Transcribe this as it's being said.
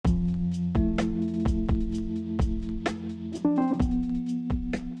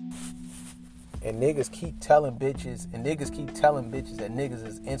And niggas keep telling bitches that niggas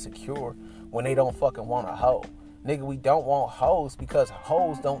is insecure when they don't fucking want a hoe. Nigga, we don't want hoes because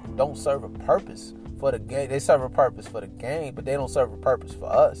hoes don't serve a purpose for the game. They serve a purpose for the game, but they don't serve a purpose for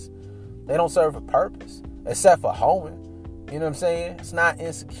us. They don't serve a purpose except for hoeing. You know what I'm saying? It's not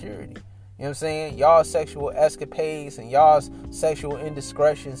insecurity. You know what I'm saying? Y'all's sexual escapades and y'all's sexual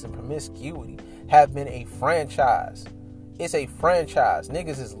indiscretions and promiscuity have been a franchise. It's a franchise.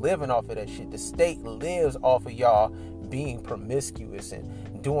 Niggas is living off of that shit. The state lives off of y'all being promiscuous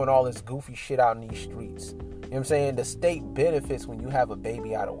and doing all this goofy shit out in these streets. You know what I'm saying? The state benefits when you have a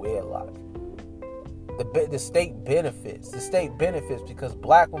baby out of wedlock. The state benefits. The state benefits because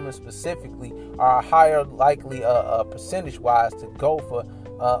black women specifically are higher likely percentage-wise to go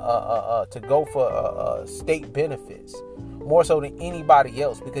for state benefits more so than anybody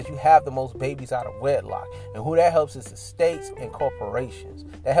else because you have the most babies out of wedlock. And who that helps is the states and corporations.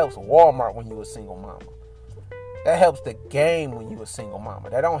 That helps Walmart when you a single mama. That helps the game when you a single mama.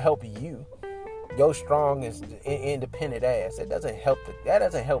 That don't help you. Your strong is independent ass. That doesn't help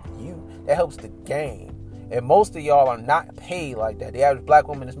you. That helps the game. And most of y'all are not paid like that. The average black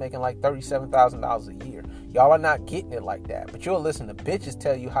woman is making like $37,000 a year. Y'all are not getting it like that. But you'll listen to bitches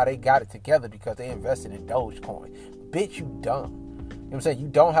tell you how they got it together because they invested in Dogecoin. Bitch, you dumb. You know what I'm saying? You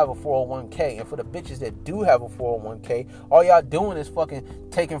don't have a 401k. And for the bitches that do have a 401k, all y'all doing is fucking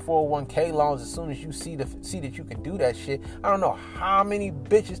taking 401k loans as soon as you see that you can do that shit. I don't know how many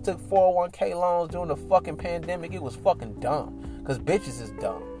bitches took 401k loans during the fucking pandemic. It was fucking dumb. Because bitches is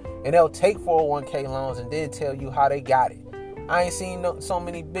dumb. And they'll take 401k loans and then tell you how they got it. I ain't seen so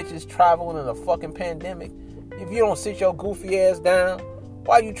many bitches traveling in a fucking pandemic. If you don't sit your goofy ass down,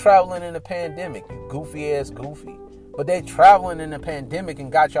 why you traveling in a pandemic, you goofy ass goofy? But they traveling in a pandemic and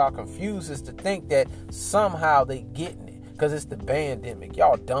got y'all confused as to think that somehow they getting it. Because it's the pandemic.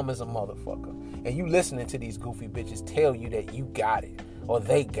 Y'all dumb as a motherfucker. And you listening to these goofy bitches tell you that you got it. Or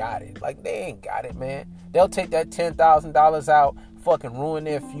they got it. Like, they ain't got it, man. They'll take that $10,000 out, fucking ruin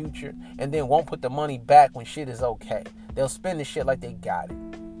their future, and then won't put the money back when shit is okay. They'll spend the shit like they got it.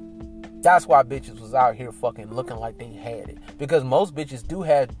 That's why bitches was out here fucking looking like they had it. Because most bitches do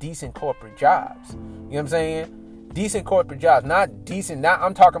have decent corporate jobs. You know what I'm saying? Decent corporate jobs. Not decent.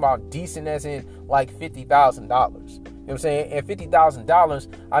 I'm talking about decent as in like $50,000. You know what I'm saying? And $50,000,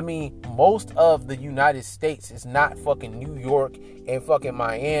 I mean, most of the United States is not fucking New York and fucking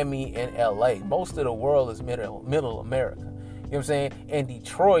Miami and LA. Most of the world is middle America. You know what I'm saying? In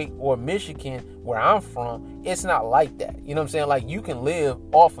Detroit or Michigan, where I'm from, it's not like that. You know what I'm saying? Like, you can live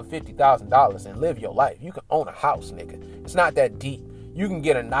off of $50,000 and live your life. You can own a house, nigga. It's not that deep. You can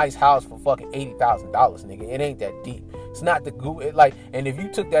get a nice house for fucking $80,000, nigga. It ain't that deep. It's not the good. Like, and if you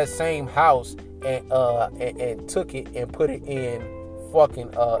took that same house and took it and put it in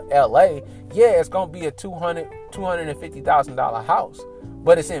fucking LA, yeah, it's gonna be a $250,000 house.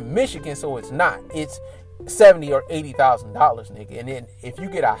 But it's in Michigan, so it's not. It's $70,000 or $80,000, nigga. And then if you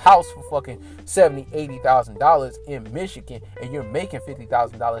get a house for fucking $70,000, $80,000 in Michigan and you're making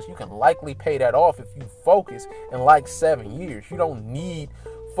 $50,000, you can likely pay that off if you focus in like 7 years. You don't need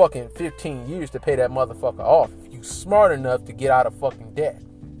fucking 15 years to pay that motherfucker off if you smart enough to get out of fucking debt.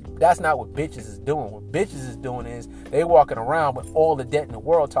 That's not what bitches is doing. What bitches is doing is they walking around with all the debt in the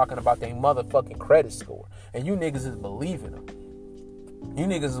world talking about their motherfucking credit score. And you niggas is believing them. You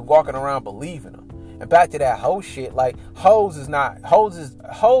niggas is walking around believing them. And back to that hoe shit, like,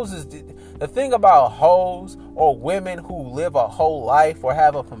 the thing about hoes or women who live a whole life or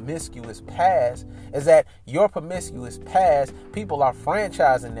have a promiscuous past is that your promiscuous past, people are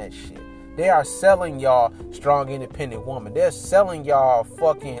franchising that shit. They are selling y'all strong, independent woman. They're selling y'all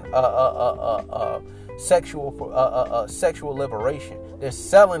fucking sexual liberation. They're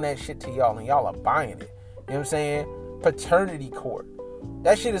selling that shit to y'all and y'all are buying it. You know what I'm saying? Paternity court.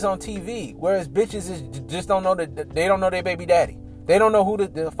 That shit is on TV. Whereas bitches just don't know that they don't know their baby daddy. They don't know who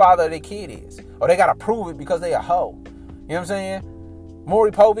the father of their kid is. Or they gotta prove it because they a hoe. You know what I'm saying?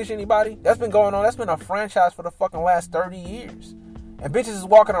 Maury Povich, anybody? That's been going on. That's been a franchise for the fucking last 30 years. And bitches is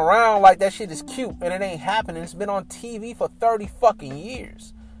walking around like that shit is cute and it ain't happening. It's been on TV for 30 fucking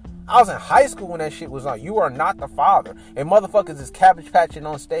years. I was in high school when that shit was on. You are not the father. And motherfuckers is cabbage patching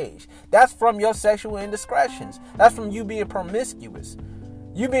on stage. That's from your sexual indiscretions. That's from you being promiscuous.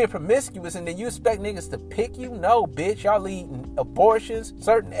 You being promiscuous and then you expect niggas to pick you? No, bitch. Y'all leading abortions,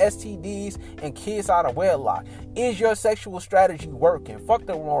 certain STDs, and kids out of wedlock. Is your sexual strategy working? Fuck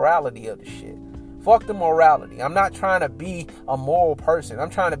the morality of the shit. Fuck the morality. I'm not trying to be a moral person. I'm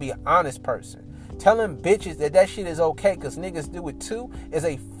trying to be an honest person. Telling bitches that shit is okay because niggas do it too is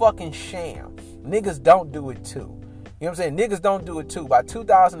a fucking sham. Niggas don't do it too. You know what I'm saying? Niggas don't do it too. By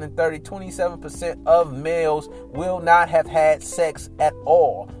 2030, 27% of males will not have had sex at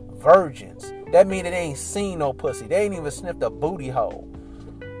all. Virgins. That means they ain't seen no pussy. They ain't even sniffed a booty hole.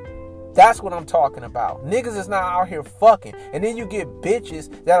 That's what I'm talking about. Niggas is not out here fucking. And then you get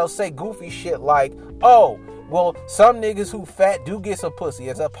bitches that'll say goofy shit like, oh, well, some niggas who fat do get some pussy.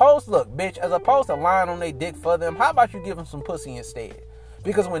 As opposed to lying on their dick for them, how about you give them some pussy instead?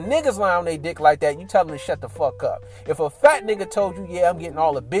 Because when niggas lie on their dick like that, you tell them to shut the fuck up. If a fat nigga told you, yeah, I'm getting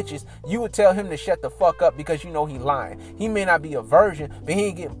all the bitches, you would tell him to shut the fuck up because you know he lying. He may not be a virgin, but he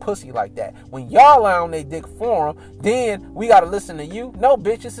ain't getting pussy like that. When y'all lie on their dick for him, then we gotta listen to you. No,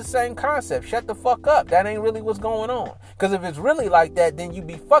 bitch, it's the same concept. Shut the fuck up. That ain't really what's going on. Because if it's really like that, then you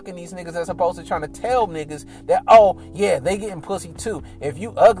be fucking these niggas as opposed to trying to tell niggas that, oh, yeah, they getting pussy too. If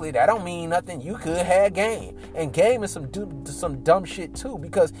you ugly, that don't mean nothing. You could have game. And game is some dumb shit too.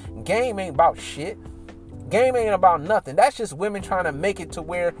 Because game ain't about shit. Game ain't about nothing. That's just women trying to make it to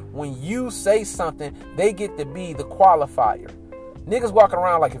where when you say something, they get to be the qualifier. Niggas walking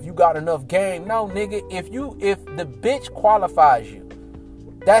around like if you got enough game. No, nigga, if the bitch qualifies you,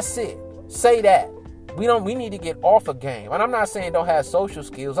 that's it. Say that. We need to get off of game. And I'm not saying don't have social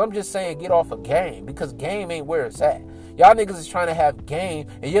skills. I'm just saying get off of game because game ain't where it's at. Y'all niggas is trying to have game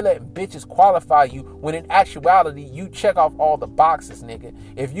and you're letting bitches qualify you when in actuality you check off all the boxes, nigga.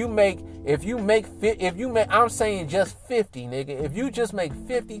 I'm saying just 50, nigga. If you just make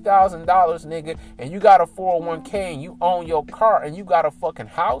 $50,000, nigga, and you got a 401k and you own your car and you got a fucking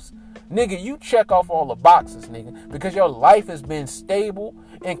house, nigga, you check off all the boxes, nigga, because your life has been stable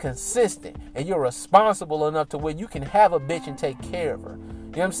and consistent and you're responsible enough to where you can have a bitch and take care of her.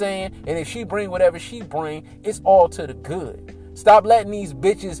 You know what I'm saying? And if she bring whatever she bring, it's all to the good. Stop letting these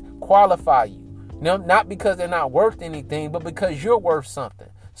bitches qualify you. No, not because they're not worth anything, but because you're worth something.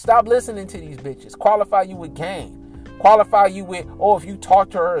 Stop listening to these bitches. Qualify you with game. Qualify you with, oh, if you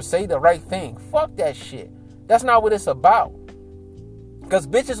talk to her or say the right thing. Fuck that shit. That's not what it's about. Because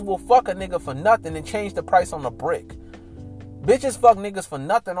bitches will fuck a nigga for nothing and change the price on the brick. Bitches fuck niggas for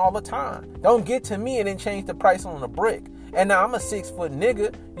nothing all the time. Don't get to me and then change the price on the brick. And now I'm a 6 foot nigga. You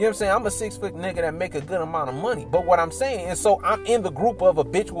know what I'm saying? I'm a 6 foot nigga that make a good amount of money. But what I'm saying is, so I'm in the group of a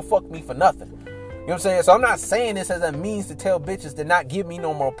bitch will fuck me for nothing. You know what I'm saying? So I'm not saying this as a means to tell bitches to not give me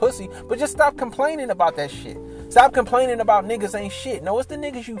no more pussy. But just stop complaining about that shit. Stop complaining about niggas ain't shit. No, it's the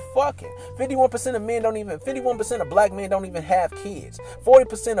niggas you fucking. 51% of black men don't even have kids.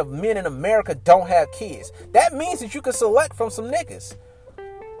 40% of men in America don't have kids. That means that you can select from some niggas.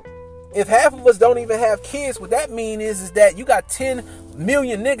 If half of us don't even have kids, what that means is that you got 10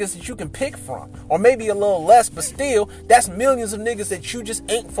 million niggas that you can pick from. Or maybe a little less, but still, that's millions of niggas that you just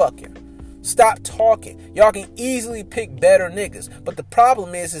ain't fucking. Stop talking. Y'all can easily pick better niggas. But the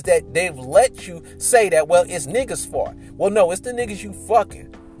problem is that they've let you say that, well, it's niggas' fault. Well, no, it's the niggas you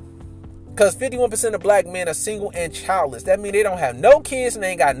fucking. Because 51% of black men are single and childless. That means they don't have no kids and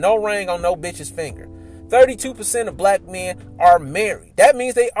they ain't got no ring on no bitch's finger. 32% of black men are married. That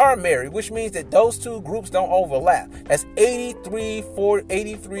means they are married, which means that those two groups don't overlap. That's 83 or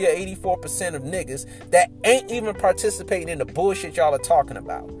 84% of niggas that ain't even participating in the bullshit y'all are talking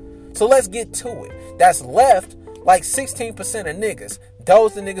about. So let's get to it. That's left like 16% of niggas.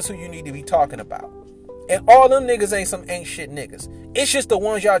 Those are the niggas who you need to be talking about. And all them niggas ain't some ain't shit niggas. It's just the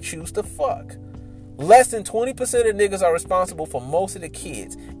ones y'all choose to fuck. Less than 20% of niggas are responsible for most of the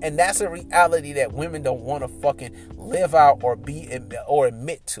kids. And that's a reality that women don't want to fucking live out or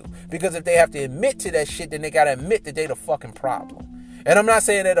admit to. Because if they have to admit to that shit, then they got to admit that they the fucking problem. And I'm not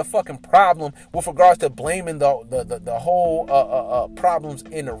saying they're the fucking problem with regards to blaming the whole problems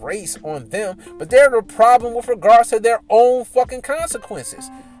in the race on them. But they're the problem with regards to their own fucking consequences.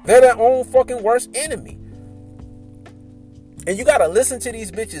 They're their own fucking worst enemy. And you gotta listen to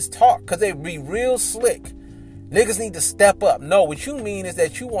these bitches talk, because they be real slick. Niggas need to step up. No, what you mean is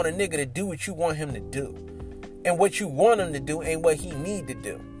that you want a nigga to do what you want him to do. And what you want him to do ain't what he need to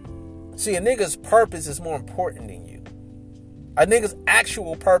do. See, a nigga's purpose is more important than you. A nigga's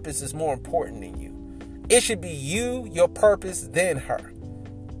actual purpose is more important than you. It should be you, your purpose, then her.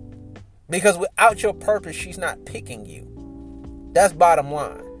 Because without your purpose, she's not picking you. That's bottom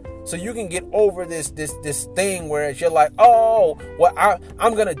line. So you can get over this thing where you're like, oh, what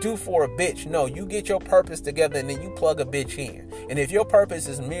I'm going to do for a bitch. No, you get your purpose together and then you plug a bitch in. And if your purpose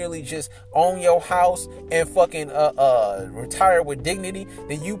is merely just own your house and fucking retire with dignity,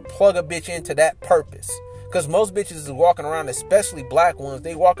 then you plug a bitch into that purpose. Because most bitches is walking around, especially black ones,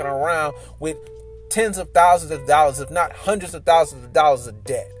 they walking around with tens of thousands of dollars, if not hundreds of thousands of dollars of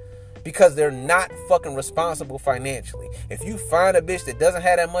debt. because they're not fucking responsible financially. If you find a bitch that doesn't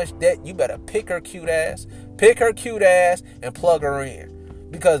have that much debt, you better pick her cute ass and plug her in.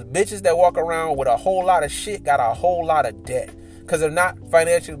 Because bitches that walk around with a whole lot of shit got a whole lot of debt. Because they're not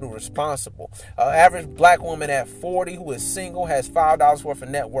financially responsible. Average black woman at 40 who is single has $5 worth of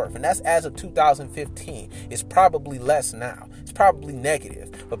net worth. And that's as of 2015. It's probably less now. It's probably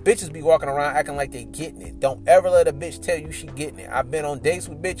negative. But bitches be walking around acting like they getting it. Don't ever let a bitch tell you she getting it. I've been on dates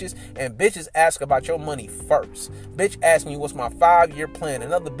with bitches, and bitches ask about your money first. Bitch ask me what's my 5-year plan.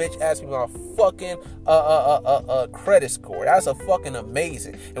 Another bitch ask me my fucking credit score. That's a fucking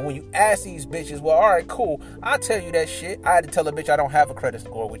amazing. And when you ask these bitches, well, all right, cool, I'll tell you that shit. I had to tell a bitch I don't have a credit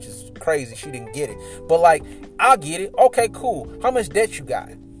score, which is crazy. She didn't get it. But like, I'll get it. Okay, cool. How much debt you got?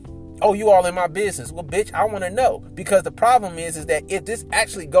 Oh, you all in my business. Well, bitch, I want to know. Because the problem is that if this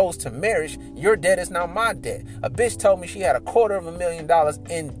actually goes to marriage, your debt is now my debt. A bitch told me she had $250,000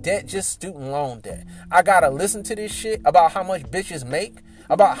 in debt, just student loan debt. I got to listen to this shit about how much bitches make,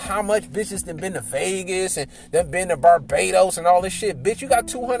 about how much bitches done been to Vegas and done been to Barbados and all this shit. Bitch, you got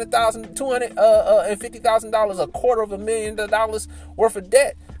 $250,000, $250,000 worth of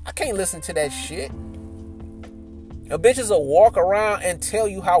debt. I can't listen to that shit. Now, bitches will walk around and tell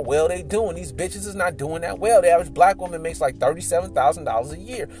you how well they doing. These bitches is not doing that well. The average black woman makes like $37,000 a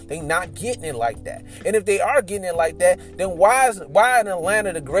year. They not getting it like that. And if they are getting it like that, then why in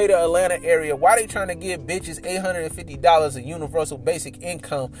Atlanta, the greater Atlanta area, why they trying to give bitches $850 of universal basic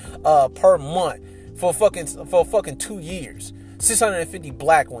income per month for fucking 2 years? 650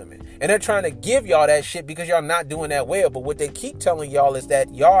 black women. And they're trying to give y'all that shit because y'all not doing that well. But what they keep telling y'all is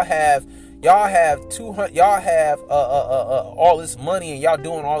that y'all have all this money and y'all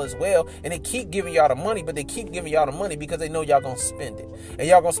doing all this well, and they keep giving y'all the money, but they keep giving y'all the money because they know y'all gonna spend it, and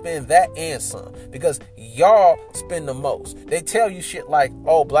y'all gonna spend that and some because y'all spend the most. They tell you shit like,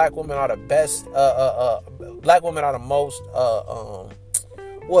 oh, black women are the best, black women are the most,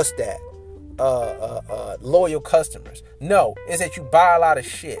 what's that? Loyal customers. No, it's that you buy a lot of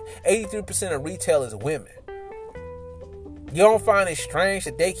shit. 83% of retail is women. You don't find it strange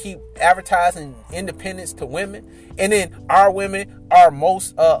that they keep advertising independence to women, and then our women are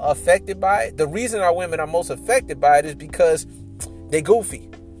most affected by it? The reason our women are most affected by it is because they goofy.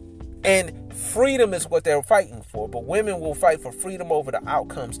 And freedom is what they're fighting for, but women will fight for freedom over the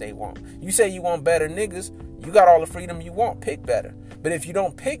outcomes they want. You say you want better niggas, you got all the freedom you want, pick better. But if you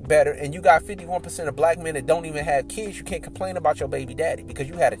don't pick better and you got 51% of black men that don't even have kids, you can't complain about your baby daddy because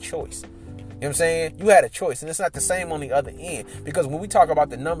you had a choice. You know what I'm saying? You had a choice, and it's not the same on the other end. Because when we talk about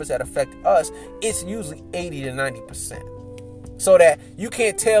the numbers that affect us, it's usually 80 to 90%. So that you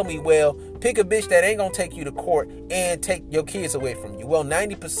can't tell me, well, pick a bitch that ain't going to take you to court and take your kids away from you. Well,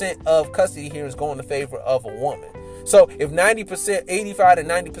 90% of custody hearings go in the favor of a woman. So if 90%, 85 to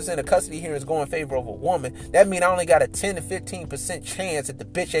 90% of custody hearings go in favor of a woman, that means I only got a 10 to 15% chance that the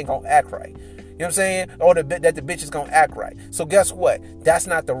bitch ain't going to act right. You know what I'm saying? Or that the bitch is going to act right. So guess what? That's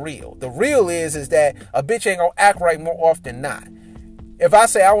not the real. The real is that a bitch ain't going to act right more often than not. If I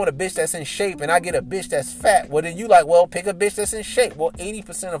say I want a bitch that's in shape and I get a bitch that's fat, well, then you like, well, pick a bitch that's in shape. Well,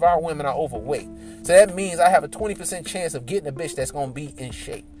 80% of our women are overweight. So that means I have a 20% chance of getting a bitch that's going to be in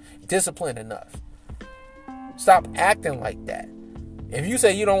shape. Disciplined enough. Stop acting like that. If you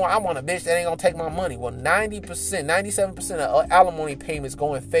say I want a bitch that ain't gonna take my money, well, 90%, 97% of alimony payments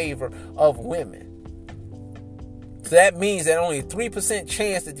go in favor of women. So that means that only a 3%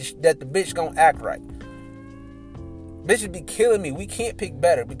 chance that the bitch gonna act right. Bitches be killing me. We can't pick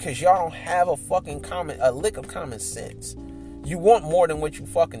better because y'all don't have a lick of common sense. You want more than what you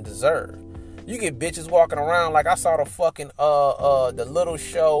fucking deserve. You get bitches walking around like I saw the fucking the little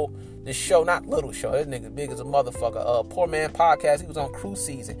show. This show, not little show, that nigga big as a motherfucker. Poor Man Podcast, he was on cruise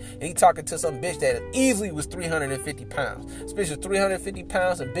season. And he talking to some bitch that easily was 350 pounds. This bitch was 350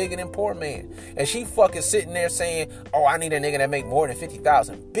 pounds and bigger than Poor Man. And she fucking sitting there saying, oh, I need a nigga that make more than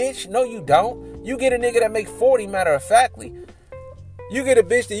 50,000. Bitch, no you don't. You get a nigga that make 40, matter of factly. You get a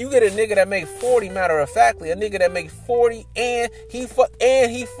nigga that make 40, matter of factly. A nigga that make 40 and he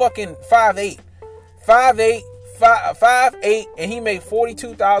fucking 5'8". 5'8", and he made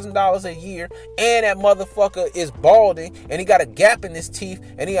 $42,000 a year, and that motherfucker is balding, and he got a gap in his teeth,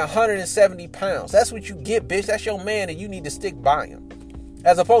 and he 170 pounds. That's what you get, bitch. That's your man, and you need to stick by him.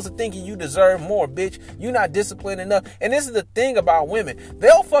 As opposed to thinking you deserve more, bitch. You're not disciplined enough. And this is the thing about women.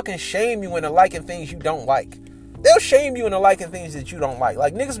 They'll fucking shame you into liking things you don't like. They'll shame you into liking things that you don't like.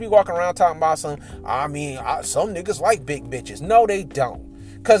 Like, niggas be walking around talking about some niggas like big bitches. No, they don't.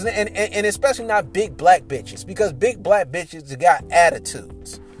 Cause and especially not big black bitches, because big black bitches got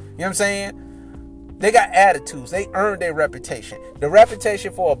attitudes. You know what I'm saying? They got attitudes. They earned their reputation. The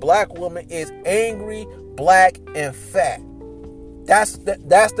reputation for a black woman is angry, black, and fat. That's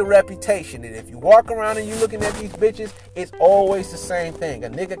the reputation. And if you walk around and you looking at these bitches, it's always the same thing. A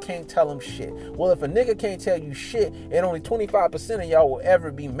nigga can't tell them shit. Well, if a nigga can't tell you shit and only 25% of y'all will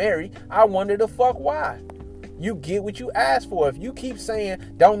ever be married, I wonder the fuck why. You get what you ask for. If you keep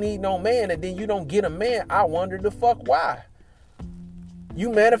saying don't need no man and then you don't get a man, I wonder the fuck why. You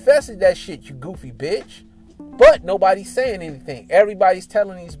manifested that shit, you goofy bitch. But nobody's saying anything. Everybody's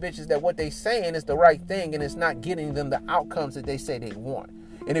telling these bitches that what they saying is the right thing and it's not getting them the outcomes that they say they want.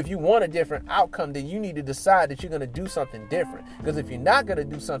 And if you want a different outcome, then you need to decide that you're going to do something different. Because if you're not going to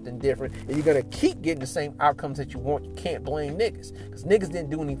do something different and you're going to keep getting the same outcomes that you want, you can't blame niggas. Because niggas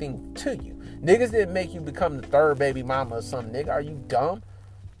didn't do anything to you. Niggas didn't make you become the third baby mama or some nigga. Are you dumb?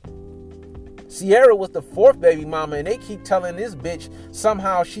 Sierra was the fourth baby mama and they keep telling this bitch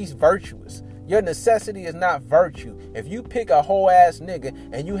somehow she's virtuous. Your necessity is not virtue. If you pick a whole ass nigga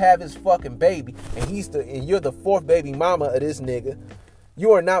and you have his fucking baby and you're the fourth baby mama of this nigga,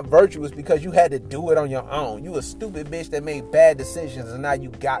 you are not virtuous because you had to do it on your own. You a stupid bitch that made bad decisions and now you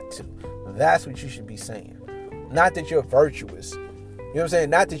got to. That's what you should be saying. Not that you're virtuous. You know what I'm saying?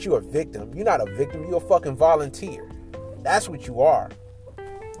 Not that you're a victim. You're not a victim. You're a fucking volunteer. That's what you are.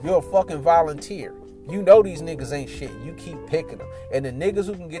 You're a fucking volunteer. You know these niggas ain't shit. You keep picking them. And the niggas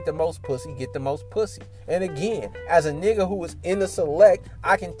who can get the most pussy, get the most pussy. And again, as a nigga who is in the select,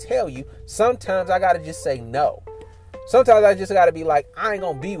 I can tell you, sometimes I gotta just say no. Sometimes I just gotta be like, I ain't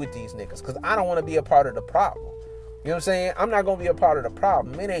gonna be with these niggas because I don't want to be a part of the problem. You know what I'm saying? I'm not gonna be a part of the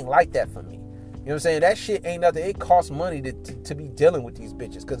problem. It ain't like that for me. You know what I'm saying? That shit ain't nothing. It costs money to be dealing with these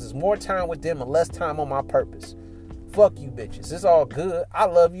bitches because it's more time with them and less time on my purpose. Fuck you bitches. It's all good. I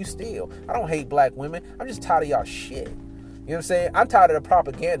love you still. I don't hate black women. I'm just tired of y'all shit. You know what I'm saying? I'm tired of the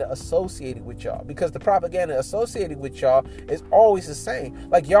propaganda associated with y'all because the propaganda associated with y'all is always the same.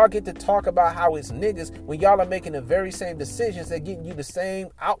 Like y'all get to talk about how it's niggas when y'all are making the very same decisions that getting you the same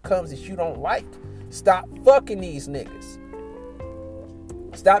outcomes that you don't like. Stop fucking these niggas.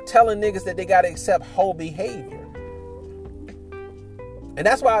 Stop telling niggas that they gotta accept whole behavior. And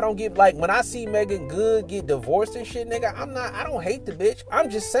that's why I don't get, like, when I see Megan Good get divorced and shit, nigga, I don't hate the bitch. I'm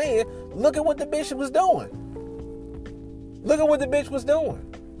just saying, look at what the bitch was doing. Look at what the bitch was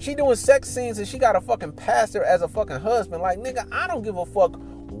doing. She doing sex scenes and she got a fucking pastor as a fucking husband. Like, nigga, I don't give a fuck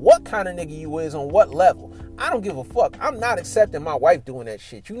what kind of nigga you is on what level. I don't give a fuck. I'm not accepting my wife doing that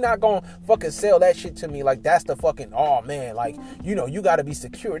shit. You not gonna fucking sell that shit to me like that's the fucking, oh man, like, you know, you gotta be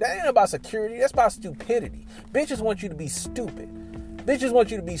secure. That ain't about security. That's about stupidity. Bitches want you to be stupid. Bitches want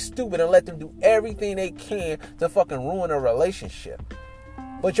you to be stupid and let them do everything they can to fucking ruin a relationship.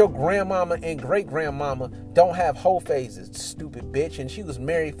 But your grandmama and great-grandmama don't have whole phases, stupid bitch. And she was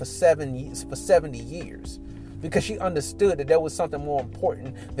married for 70 years. Because she understood that there was something more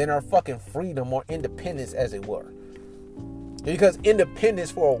important than her fucking freedom or independence, as it were. Because independence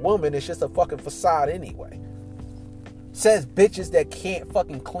for a woman is just a fucking facade anyway. Says bitches that can't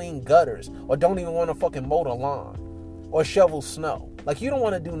fucking clean gutters or don't even want to fucking mow the lawn or shovel snow. Like, you don't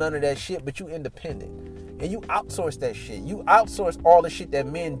want to do none of that shit, but you independent. And you outsource that shit. You outsource all the shit that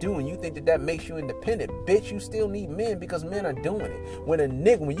men do, and you think that that makes you independent. Bitch, you still need men because men are doing it.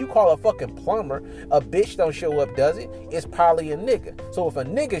 When you call a fucking plumber, a bitch don't show up, does it? It's probably a nigga. So if a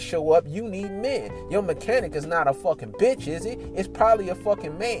nigga show up, you need men. Your mechanic is not a fucking bitch, is it? It's probably a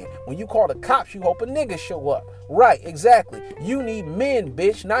fucking man. When you call the cops, you hope a nigga show up. Right, exactly. You need men,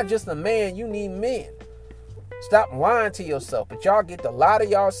 bitch. Not just a man, you need men. Stop lying to yourself. But y'all get to lie to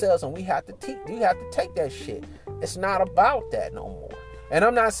yourselves and you have to take that shit. It's not about that no more. And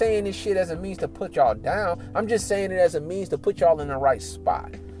I'm not saying this shit as a means to put y'all down. I'm just saying it as a means to put y'all in the right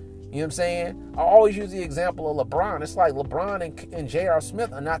spot. You know what I'm saying? I always use the example of LeBron. It's like LeBron and J.R.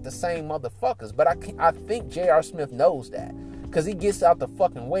 Smith are not the same motherfuckers. But I think J.R. Smith knows that. Because he gets out the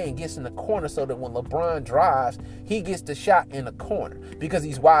fucking way and gets in the corner so that when LeBron drives, he gets the shot in the corner. Because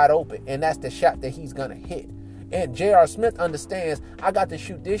he's wide open. And that's the shot that he's going to hit. And J.R. Smith understands I got to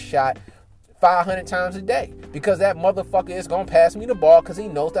shoot this shot 500 times a day because that motherfucker is going to pass me the ball because he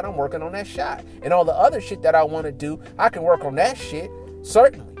knows that I'm working on that shot. And all the other shit that I want to do, I can work on that shit,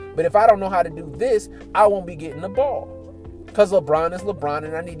 certainly. But if I don't know how to do this, I won't be getting the ball because LeBron is LeBron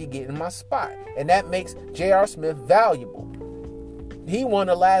and I need to get in my spot. And that makes J.R. Smith valuable. He won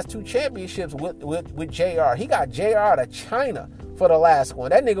the last 2 championships with J.R. He got J.R. out of China for the last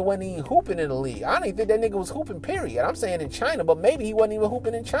one. That nigga wasn't even hooping in the league. I don't even think that nigga was hooping, period. I'm saying in China, but maybe he wasn't even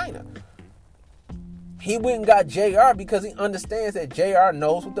hooping in China. He went and got JR because he understands that JR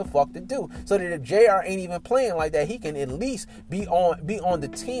knows what the fuck to do. So that if JR ain't even playing like that, he can at least be on the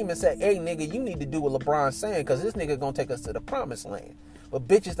team and say, hey, nigga, you need to do what LeBron's saying because this nigga gonna take us to the promised land. But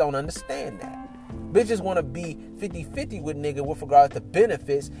bitches don't understand that. Bitches want to be 50-50 with nigga with regards to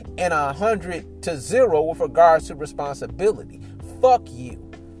benefits and 100-0 with regards to responsibility. Fuck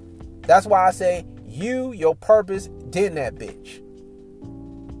you. That's why I say you, your purpose, then that bitch.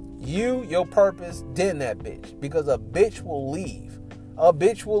 You, your purpose, then that bitch. Because a bitch will leave. A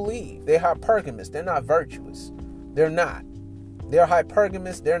bitch will leave. They're hypergamous. They're not virtuous. They're not. They're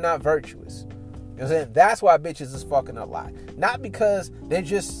hypergamous. They're not virtuous. You know what I'm saying? That's why bitches is fucking a lot. Not because they're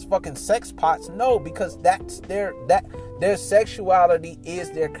just fucking sex pots. No, because that's their sexuality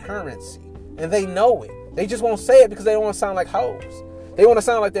is their currency. And they know it. They just won't say it because they don't want to sound like hoes. They want to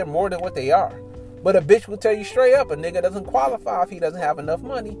sound like they're more than what they are. But a bitch will tell you straight up, a nigga doesn't qualify if he doesn't have enough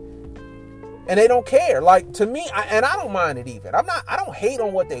money. And they don't care. Like, to me, I don't mind it even. I don't hate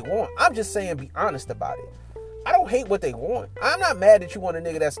on what they want. I'm just saying be honest about it. I don't hate what they want. I'm not mad that you want a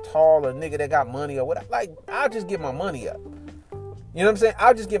nigga that's tall or a nigga that got money or whatever. Like, I'll just get my money up. You know what I'm saying?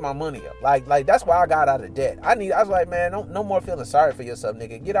 I'll just get my money up. Like that's why I got out of debt. I was like, man, no more feeling sorry for yourself,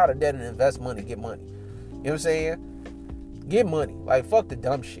 nigga. Get out of debt and invest money, get money. You know what I'm saying? Get money. Like, fuck the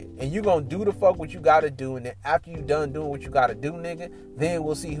dumb shit. And you gonna do the fuck what you gotta do. And then after you done doing what you gotta do, nigga, then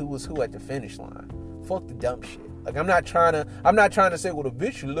we'll see who was who at the finish line. Fuck the dumb shit. Like, I'm not trying to say, well, the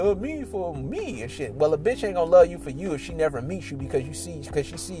bitch love me for me and shit. Well, a bitch ain't gonna love you for you if she never meets you because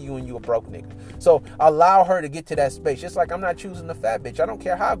she see you and you a broke nigga. So allow her to get to that space. Just like I'm not choosing the fat bitch. I don't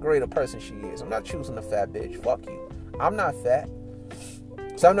care how great a person she is. I'm not choosing the fat bitch. Fuck you. I'm not fat.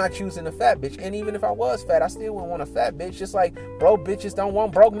 So I'm not choosing a fat bitch. And even if I was fat, I still wouldn't want a fat bitch. Just like broke bitches don't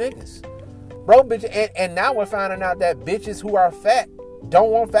want broke niggas. Broke bitches. And now we're finding out that bitches who are fat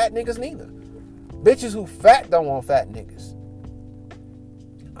don't want fat niggas neither. Bitches who fat don't want fat niggas.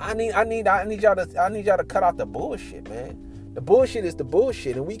 I need y'all to cut out the bullshit, man. The bullshit is the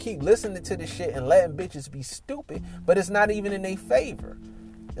bullshit. And we keep listening to this shit and letting bitches be stupid. But it's not even in their favor.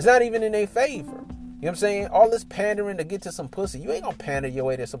 It's not even in their favor. You know what I'm saying? All this pandering to get to some pussy. You ain't gonna pander your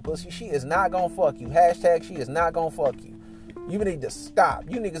way to some pussy. She is not gonna fuck you. Hashtag she is not gonna fuck you. You need to stop.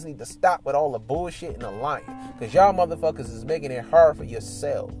 You niggas need to stop with all the bullshit and the lying. Because y'all motherfuckers is making it hard for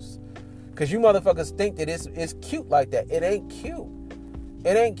yourselves. Because you motherfuckers think that it's cute like that. It ain't cute.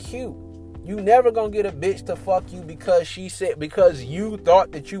 It ain't cute. You never gonna get a bitch to fuck you because you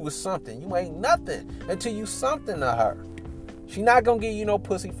thought that you was something. You ain't nothing until you something to her. She not gonna give you no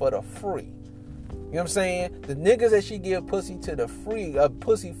pussy for the free. You know what I'm saying? The niggas that she give pussy to the free, for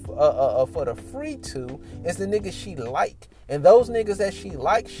the free to, is the niggas she like. And those niggas that she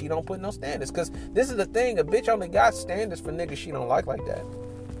like, she don't put no standards. Because this is the thing, a bitch only got standards for niggas she don't like that.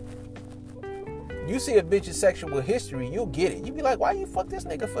 You see a bitch's sexual history, you'll get it. You be like, why you fuck this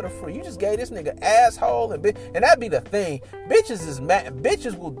nigga for the free? You just gave this nigga asshole and that be the thing.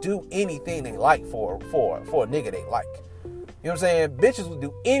 Bitches will do anything they like for a nigga they like. You know what I'm saying? Bitches will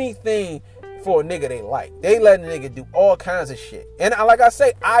do anything for a nigga they like. They let a nigga do all kinds of shit. And like I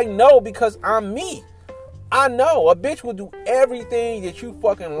say, I know because I'm me. I know a bitch will do everything that you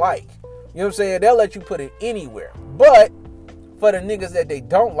fucking like. You know what I'm saying? They'll let you put it anywhere. But for the niggas that they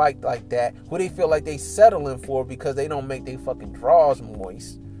don't like that, who they feel like they settling for because they don't make their fucking drawers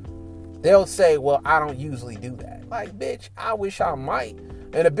moist, they'll say, well, I don't usually do that. Like, bitch, I wish I might.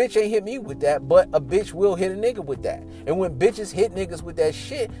 And a bitch ain't hit me with that, but a bitch will hit a nigga with that. And when bitches hit niggas with that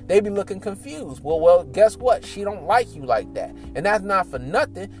shit, they be looking confused. Well, guess what? She don't like you like that. And that's not for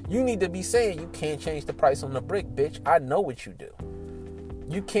nothing. You need to be saying you can't change the price on the brick, bitch. I know what you do.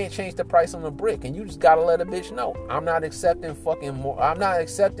 You can't change the price on the brick. And you just gotta let a bitch know. I'm not accepting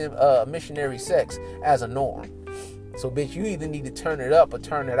missionary sex as a norm. So, bitch, you either need to turn it up or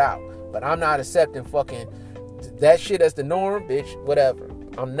turn it out. But I'm not accepting fucking that shit as the norm, bitch. Whatever.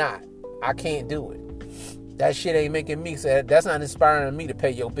 I'm not. I can't do it. That shit ain't making me say that's not inspiring me to pay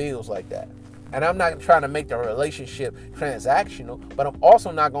your bills like that. And I'm not trying to make the relationship transactional, but I'm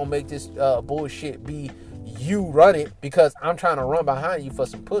also not gonna make this bullshit be you run it because I'm trying to run behind you for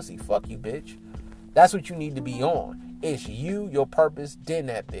some pussy. Fuck you, bitch. That's what you need to be on. It's you, your purpose, then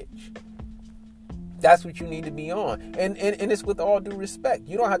that bitch. That's what you need to be on. And it's with all due respect.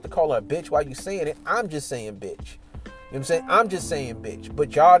 You don't have to call her a bitch while you saying it. I'm just saying bitch. You know what I'm saying? I'm just saying bitch.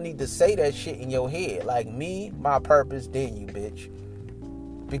 But y'all need to say that shit in your head. Like me, my purpose, then you bitch.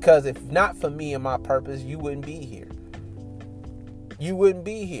 Because if not for me and my purpose, you wouldn't be here. You wouldn't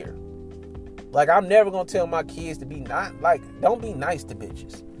be here. Like, I'm never going to tell my kids to be don't be nice to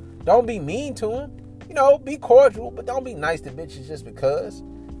bitches. Don't be mean to them. You know, be cordial, but don't be nice to bitches just because.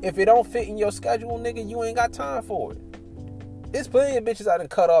 if it don't fit in your schedule, nigga, you ain't got time for it. There's plenty of bitches I done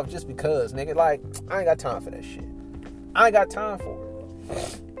cut off just because, nigga. Like, I ain't got time for that shit. I ain't got time for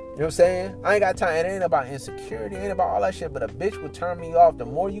it. You know what I'm saying? I ain't got time. It ain't about insecurity. It ain't about all that shit. But a bitch would turn me off. The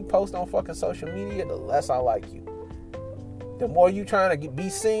more you post on fucking social media, the less I like you. The more you trying to be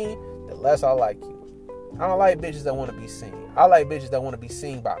seen, the less I like you. I don't like bitches that want to be seen. I like bitches that want to be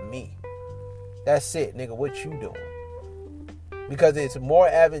seen by me. That's it, nigga. What you doing? Because it's more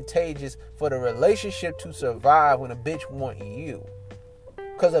advantageous for the relationship to survive when a bitch want you.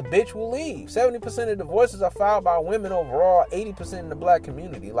 Because a bitch will leave. 70% of divorces are filed by women overall, 80% in the black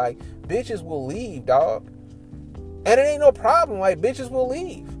community. Like, bitches will leave, dog. And it ain't no problem. Like, bitches will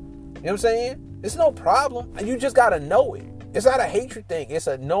leave. You know what I'm saying? It's no problem. You just got to know it. It's not a hatred thing. It's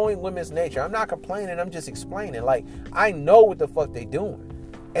a knowing women's nature. I'm not complaining. I'm just explaining. Like, I know what the fuck they doing.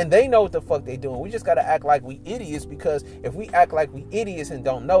 And they know what the fuck they doing. We just got to act like we idiots, because if we act like we idiots and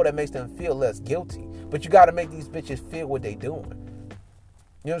don't know, that makes them feel less guilty. But you got to make these bitches feel what they doing.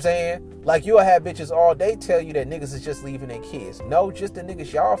 You know what I'm saying? Like, you'll have bitches all day tell you that niggas is just leaving their kids. No, just the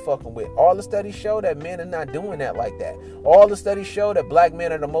niggas y'all fucking with. All the studies show that men are not doing that like that. All the studies show that black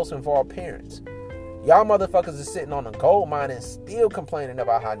men are the most involved parents. Y'all motherfuckers is sitting on a gold mine and still complaining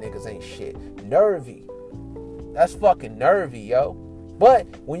about how niggas ain't shit. Nervy. That's fucking nervy, yo. But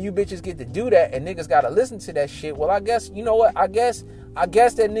when you bitches get to do that and niggas gotta listen to that shit, well, I guess, you know what? I guess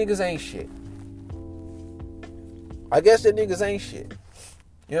that niggas ain't shit. I guess that niggas ain't shit.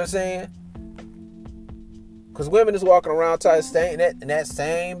 You know what I'm saying? Because women is walking around saying that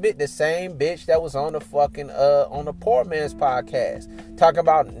same bitch that was on the fucking on the Poor Man's podcast talking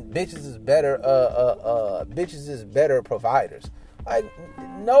about bitches is better providers. Like,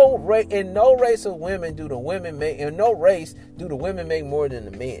 in no race of women do the women make more than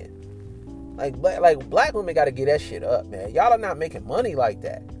the men. Like black women got to get that shit up, man. Y'all are not making money like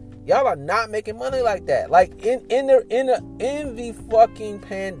that. Y'all are not making money like that. Like, in the fucking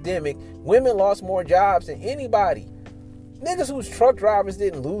pandemic, women lost more jobs than anybody. Niggas whose truck drivers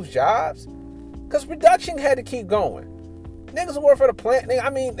didn't lose jobs, because production had to keep going. Niggas who work for the plant, I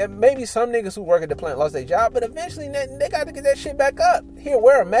mean, maybe some niggas who work at the plant lost their job, but eventually they got to get that shit back up. Here,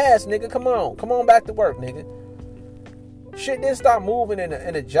 wear a mask, nigga. Come on back to work, nigga. Shit didn't stop moving in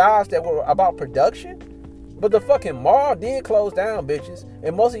the jobs that were about production. But the fucking mall did close down, bitches.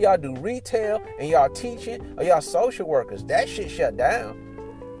 And most of y'all do retail, and y'all teaching, or y'all social workers. That shit shut down.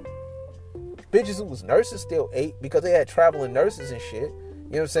 Bitches who was nurses still ate because they had traveling nurses and shit. You know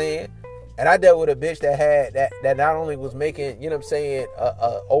what I'm saying? And I dealt with a bitch that had that not only was making, you know what I'm saying,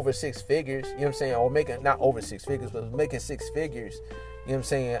 over six figures, you know what I'm saying, or making, not over six figures, but was making six figures, you know what I'm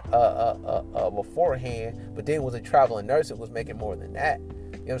saying, beforehand, but then was a traveling nurse that was making more than that. You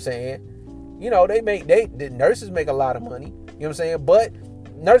know what I'm saying? You know, the nurses make a lot of money. You know what I'm saying? But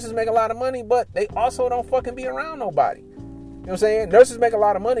nurses make a lot of money, but they also don't fucking be around nobody. You know what I'm saying? Nurses make a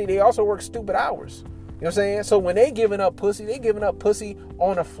lot of money. They also work stupid hours. You know what I'm saying? So when they giving up pussy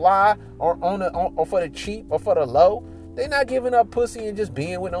on the fly or or for the cheap or for the low. They not giving up pussy and just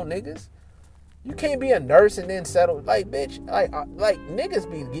being with no niggas. You can't be a nurse and then settle. Like, bitch, like niggas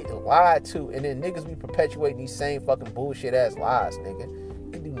be getting lied to, and then niggas be perpetuating these same fucking bullshit ass lies,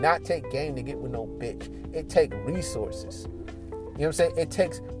 nigga. It do not take game to get with no bitch. It take resources. You know what I'm saying? It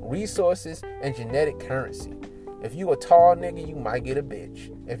takes resources and genetic currency. If you a tall nigga, you might get a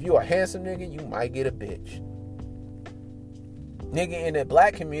bitch. If you a handsome nigga, you might get a bitch. Nigga, in the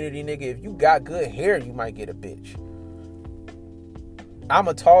black community, nigga, if you got good hair, you might get a bitch. I'm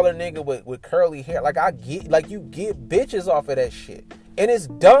a taller nigga with curly hair. You get bitches off of that shit. And it's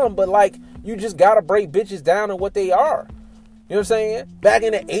dumb, but like, you just gotta break bitches down to what they are. You know what I'm saying? Back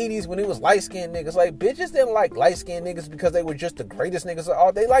in the 80s when it was light-skinned niggas, like, bitches didn't like light-skinned niggas because they were just the greatest niggas of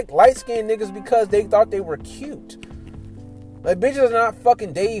all. They liked light-skinned niggas because they thought they were cute. Like, bitches are not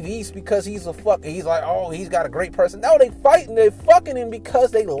fucking Dave East because he's like, oh, he's got a great person. No, they fucking him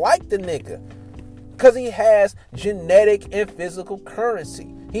because they like the nigga. Because he has genetic and physical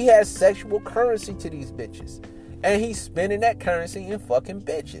currency. He has sexual currency to these bitches. And he's spending that currency in fucking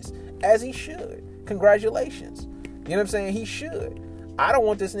bitches. As he should. Congratulations. You know what I'm saying? He should. I don't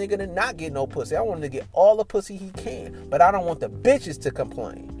want this nigga to not get no pussy. I want him to get all the pussy he can. But I don't want the bitches to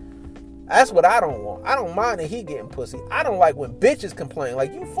complain. That's what I don't want. I don't mind that he getting pussy. I don't like when bitches complain.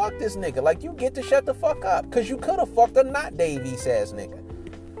 Like, you fuck this nigga. Like, you get to shut the fuck up. Because you could have fucked a not Dave East ass nigga.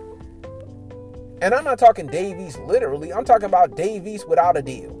 And I'm not talking Dave East literally. I'm talking about Dave East without a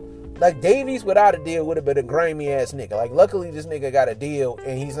deal. Like, Dave East without a deal would have been a grimy ass nigga. Like, luckily this nigga got a deal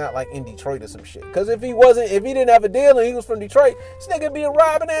and he's not like in Detroit or some shit. Because if he didn't have a deal and he was from Detroit, this nigga be a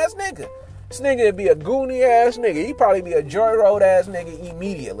robbing ass nigga. This nigga would be a goony ass nigga. He probably be a Joy Road ass nigga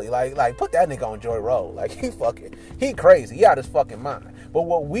immediately. Like put that nigga on Joy Road. Like he crazy. He out his fucking mind. But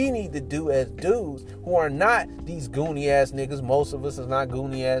what we need to do as dudes who are not these goony ass niggas, most of us is not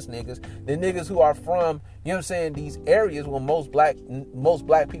goony ass niggas, the niggas who are from, you know what I'm saying, these areas where most black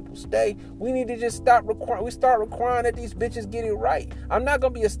people stay, we need to just start requiring that these bitches get it right. I'm not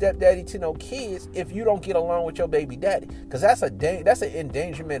gonna be a stepdaddy to no kids if you don't get along with your baby daddy, because that's an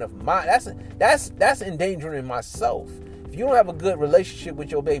endangerment of that's endangering myself. If you don't have a good relationship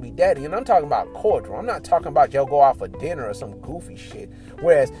with your baby daddy, and I'm talking about cordial, I'm not talking about y'all go out for dinner or some goofy shit.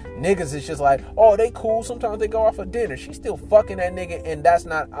 Whereas niggas is just like, oh, they cool. Sometimes they go out for dinner. She's still fucking that nigga, and that's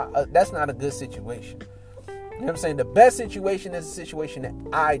not a good situation. You know what I'm saying? The best situation is a situation that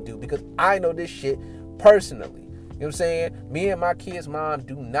I do, because I know this shit personally. You know what I'm saying? Me and my kid's mom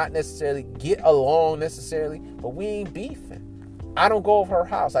do not necessarily get along necessarily, but we ain't beefing. I don't go over her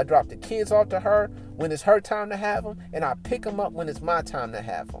house. I drop the kids off to her when it's her time to have them, and I pick them up when it's my time to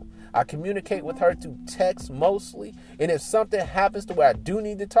have them. I communicate with her through text mostly, and if something happens to where I do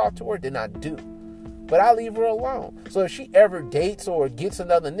need to talk to her, then I do. But I leave her alone. So if she ever dates or gets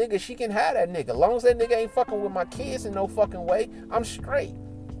another nigga, she can have that nigga. As long as that nigga ain't fucking with my kids in no fucking way, I'm straight.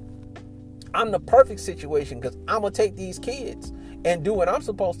 I'm the perfect situation, because I'm going to take these kids and do what I'm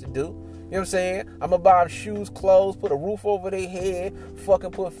supposed to do. You know what I'm saying? I'm going to buy them shoes, clothes, put a roof over their head,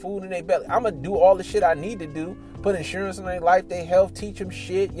 fucking put food in their belly. I'm going to do all the shit I need to do. Put insurance in their life, their health, teach them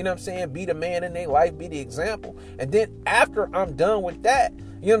shit. You know what I'm saying? Be the man in their life, be the example. And then after I'm done with that, you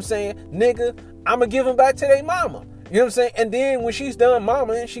know what I'm saying? Nigga, I'm going to give them back to their mama. You know what I'm saying? And then when she's done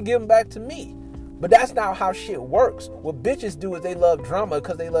mama, then she give them back to me. But that's not how shit works. What bitches do is they love drama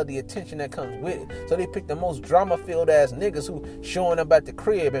because they love the attention that comes with it. So they pick the most drama-filled ass niggas who showing up at the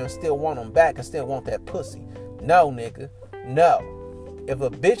crib and still want them back and still want that pussy. No, nigga. No. If a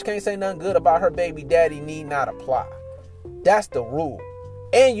bitch can't say nothing good about her baby daddy, need not apply. That's the rule.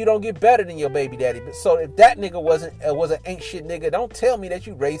 And you don't get better than your baby daddy. So if that nigga was an ain't shit nigga, don't tell me that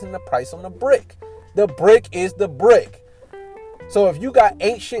you raising the price on the brick. The brick is the brick. So if you got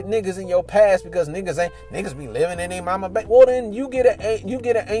ain't shit niggas in your past because niggas be living in their mama back, well then you get an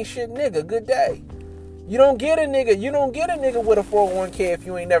ain't shit nigga. Good day. You don't get a nigga with a 401k if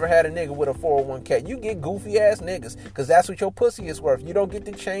you ain't never had a nigga with a 401k. You get goofy ass niggas, because that's what your pussy is worth. You don't get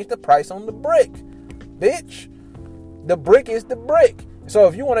to change the price on the brick. Bitch. The brick is the brick. So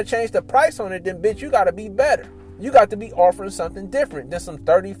if you want to change the price on it, then bitch, you gotta be better. You got to be offering something different than some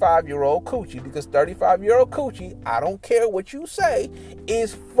 35-year-old coochie, because 35-year-old coochie, I don't care what you say,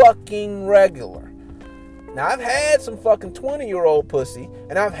 is fucking regular. Now, I've had some fucking 20-year-old pussy,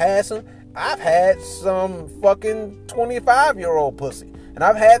 and I've had some fucking 25-year-old pussy, and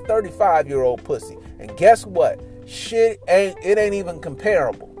I've had 35-year-old pussy. And guess what? It ain't even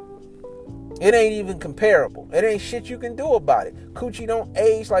comparable. It ain't even comparable. It ain't shit you can do about it. Coochie don't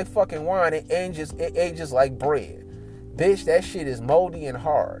age like fucking wine. It ages like bread. Bitch, that shit is moldy and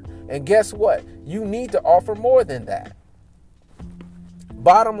hard. And guess what? You need to offer more than that.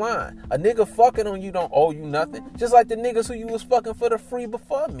 Bottom line, a nigga fucking on you don't owe you nothing. Just like the niggas who you was fucking for the free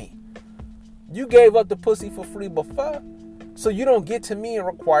before me. You gave up the pussy for free before. So you don't get to me and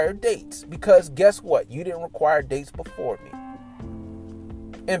require dates. Because guess what? You didn't require dates before me.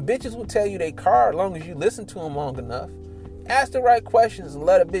 And bitches will tell you they car as long as you listen to them long enough. Ask the right questions and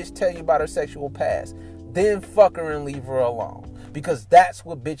let a bitch tell you about her sexual past. Then fuck her and leave her alone. Because that's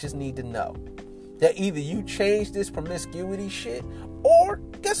what bitches need to know. That either you change this promiscuity shit, or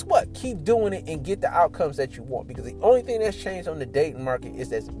guess what? Keep doing it and get the outcomes that you want. Because the only thing that's changed on the dating market is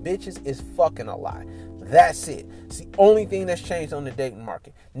that bitches is fucking a lot. That's it. It's the only thing that's changed on the dating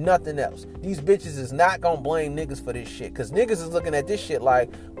market. Nothing else. These bitches is not gonna blame niggas for this shit. Because niggas is looking at this shit like,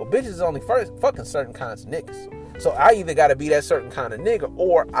 well, bitches is only fucking certain kinds of niggas. So I either gotta be that certain kind of nigga,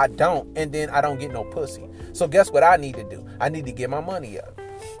 or I don't, and then I don't get no pussy. So guess what I need to do? I need to get my money up.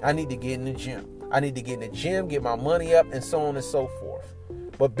 I need to get in the gym. I need to get in the gym, get my money up, and so on and so forth.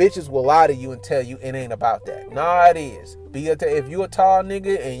 But bitches will lie to you and tell you it ain't about that. Nah, it is. If you a tall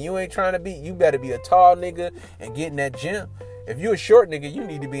nigga and you ain't trying to be, you better be a tall nigga and get in that gym. If you a short nigga, you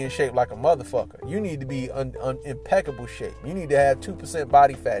need to be in shape like a motherfucker. You need to be in impeccable shape. You need to have 2%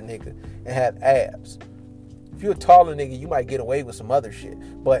 body fat, nigga, and have abs. If you a taller nigga, you might get away with some other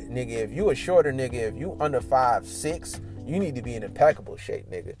shit. But nigga, if you a shorter nigga, if you under 5'6", you need to be in impeccable shape,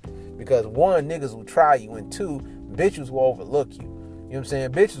 nigga. Because one, niggas will try you, and two, bitches will overlook you. You know what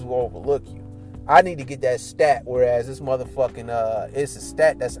I'm saying? Bitches will overlook you. I need to get that stat, whereas this motherfucking, it's a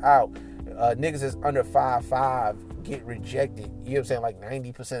stat that's out. Niggas is under 5'5", get rejected, you know what I'm saying, like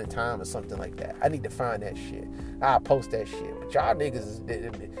 90% of the time or something like that. I need to find that shit. I'll post that shit. But y'all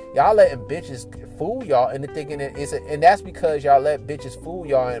niggas, y'all letting bitches fool y'all into thinking that and that's because y'all let bitches fool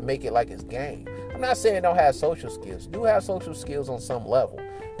y'all and make it like it's game. I'm not saying don't have social skills. Do have social skills on some level.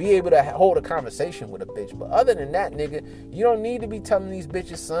 Be able to hold a conversation with a bitch. But other than that, nigga, you don't need to be telling these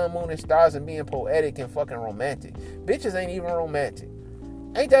bitches sun, moon, and stars and being poetic and fucking romantic. Bitches ain't even romantic.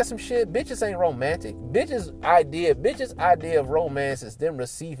 Ain't that some shit? Bitches ain't romantic. Bitches' idea of romance is them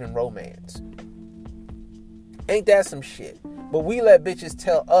receiving romance. Ain't that some shit? But we let bitches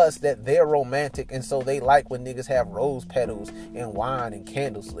tell us that they're romantic, and so they like when niggas have rose petals and wine and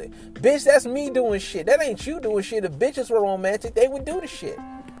candles lit. Bitch, that's me doing shit. That ain't you doing shit. If bitches were romantic, they would do the shit.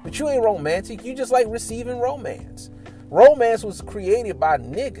 But you ain't romantic. You just like receiving romance. Romance was created by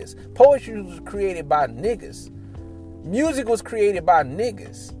niggas. Poetry was created by niggas. Music was created by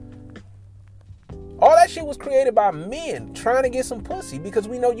niggas. All that shit was created by men trying to get some pussy because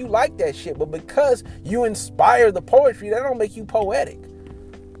we know you like that shit. But because you inspire the poetry, that don't make you poetic.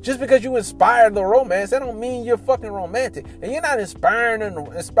 Just because you inspire the romance, that don't mean you're fucking romantic. And you're not inspiring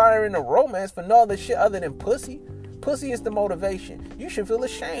the romance for no other shit other than pussy. Pussy is the motivation. You should feel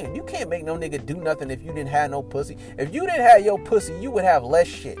ashamed. You can't make no nigga do nothing if you didn't have no pussy. If you didn't have your pussy, you would have less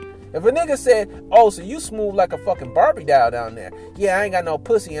shit. If a nigga said, oh, so you smooth like a fucking Barbie doll down there. Yeah, I ain't got no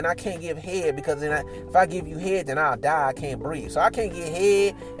pussy and I can't give head because if I give you head, then I'll die. I can't breathe. So I can't get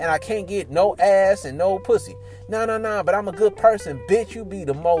head and I can't get no ass and no pussy. No, but I'm a good person. Bitch, you be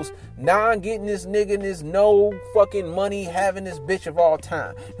the most non-getting this nigga and this no fucking money having this bitch of all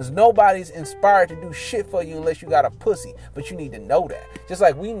time. Because nobody's inspired to do shit for you unless you got a pussy. But you need to know that. Just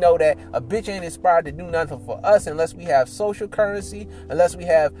like we know that a bitch ain't inspired to do nothing for us unless we have social currency, unless we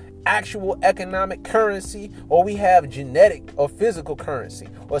have actual economic currency, or we have genetic or physical currency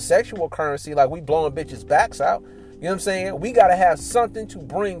or sexual currency, like we blowing bitches' backs out. You know what I'm saying? We got to have something to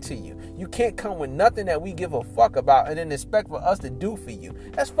bring to you. You can't come with nothing that we give a fuck about and then expect for us to do for you.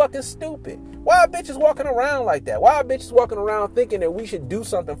 That's fucking stupid. Why are bitches walking around like that? Why are bitches walking around thinking that we should do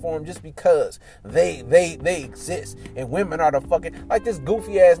something for them just because they exist? And women are the fucking, like this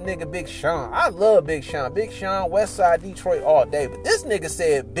goofy ass nigga Big Sean. I love Big Sean. Big Sean, West Side, Detroit all day. But this nigga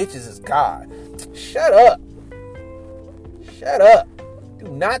said bitches is God. Shut up. Shut up. Do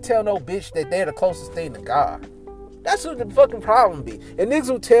not tell no bitch that they're the closest thing to God. That's what the fucking problem be. And niggas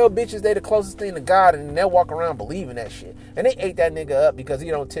who tell bitches they the closest thing to God and they'll walk around believing that shit. And they ate that nigga up because he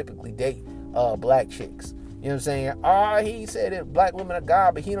don't typically date black chicks. You know what I'm saying? He said that black women are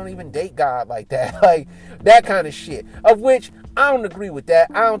God, but he don't even date God like that. Like, that kind of shit. Of which, I don't agree with that.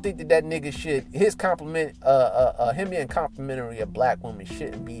 I don't think that nigga should, him being complimentary of black women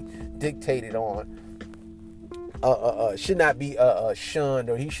shouldn't be dictated on. Should not be shunned,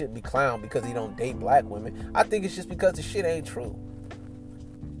 or he shouldn't be clowned because he don't date black women. I think it's just because the shit ain't true.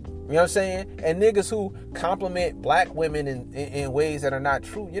 You know what I'm saying? And niggas who compliment black women in ways that are not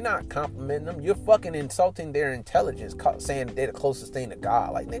true, you're not complimenting them. You're fucking insulting their intelligence, saying that they're the closest thing to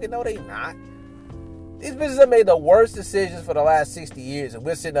God. Like, nigga, no, they not. These bitches have made the worst decisions for the last 60 years, and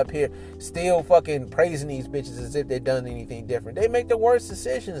we're sitting up here still fucking praising these bitches as if they've done anything different. They make the worst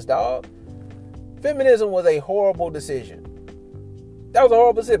decisions, dog. Feminism was a horrible decision. That was a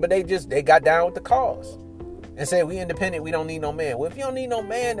horrible decision, but they got down with the cause and said, we independent, we don't need no man. Well, if you don't need no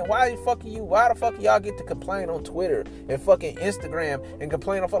man, then why the fuck y'all get to complain on Twitter and fucking Instagram and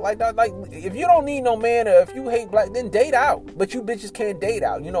complain on like that? Like, if you don't need no man, or if you hate black, then date out. But you bitches can't date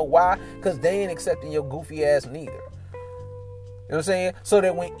out. You know why? Because they ain't accepting your goofy ass neither. You know what I'm saying? So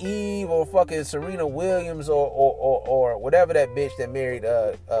that when Eve or fucking Serena Williams or whatever that bitch that married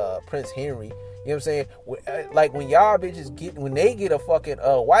Prince Henry, you know what I'm saying? Like, when y'all bitches when they get a fucking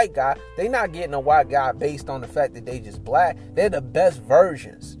white guy, they not getting a white guy based on the fact that they just black. They're the best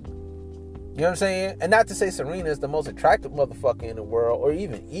versions. You know what I'm saying? And not to say Serena is the most attractive motherfucker in the world, or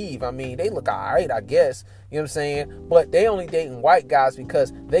even Eve. I mean, they look alright, I guess. You know what I'm saying? But they only dating white guys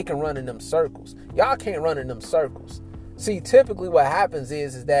because they can run in them circles. Y'all can't run in them circles. See, typically what happens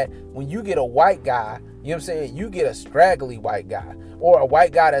is that when you get a white guy, you know what I'm saying, you get a straggly white guy, or a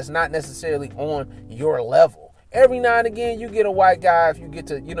white guy that's not necessarily on your level. Every now and again, you get a white guy if you get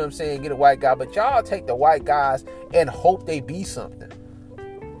to, you know what I'm saying, get a white guy. But y'all take the white guys and hope they be something.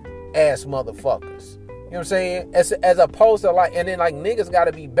 Ass motherfuckers. You know what I'm saying? As opposed to like, and then like niggas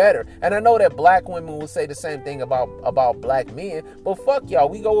gotta be better. And I know that black women will say the same thing about black men. But fuck y'all,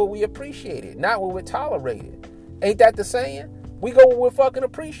 we go where we appreciate it, not where we're tolerated. Ain't that the saying? We go where we're fucking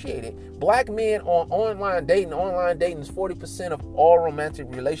appreciated. Black men on online dating is 40% of all romantic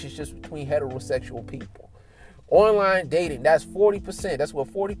relationships between heterosexual people. Online dating, that's 40%. That's where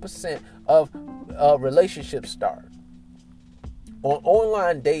 40% of relationships start. on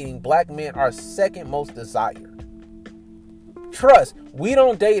online dating, black men are second most desired. Trust, we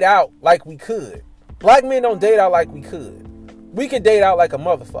don't date out like we could. Black men don't date out like we could. We could date out like a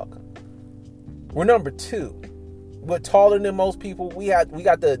motherfucker. We're number 2. We're taller than most people. We got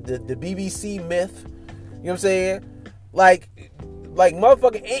the BBC myth. You know what I'm saying? Like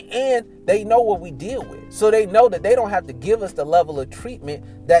motherfucker, and they know what we deal with. So they know that they don't have to give us the level of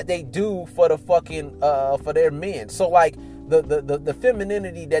treatment that they do for the fucking for their men. So like the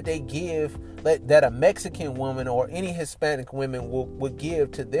femininity that they give, that a Mexican woman or any Hispanic women would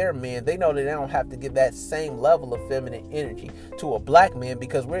give to their men, they know that they don't have to give that same level of feminine energy to a black man,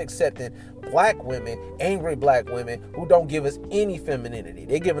 because we're accepting black women, angry black women, who don't give us any femininity.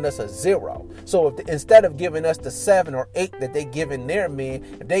 They're giving us a 0. So instead of giving us the 7 or 8 that they giving their men,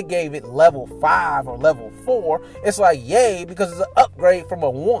 if they gave it level 5 or level 4, it's like yay, because it's an upgrade from a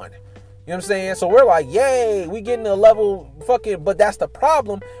 1. You know what I'm saying? So we're like, yay, we getting a level fucking, but that's the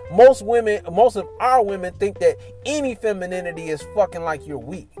problem. Most of our women think that any femininity is fucking like you're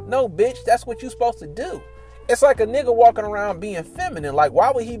weak. No, bitch, that's what you're supposed to do. It's like a nigga walking around being feminine. Like,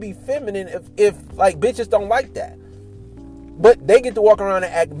 why would he be feminine if like bitches don't like that? But they get to walk around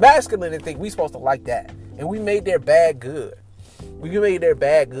and act masculine and think we supposed to like that. And we made their bad good. We made their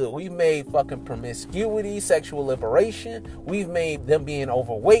bad good. We've made fucking promiscuity, sexual liberation. We've made them being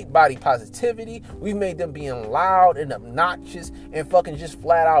overweight, body positivity. We've made them being loud and obnoxious and fucking just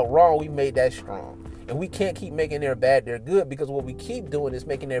flat out wrong. We made that strong. And we can't keep making their bad their good, because what we keep doing is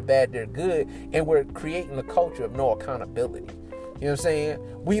making their bad their good, and we're creating a culture of no accountability. You know what I'm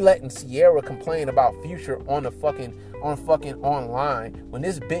saying? We letting Sierra complain about Future on fucking online when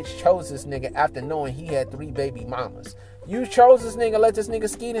this bitch chose this nigga after knowing he had 3 baby mamas. You chose this nigga, let this nigga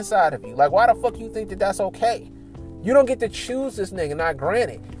skeet inside of you. Like, why the fuck you think that that's okay? You don't get to choose this nigga. Now,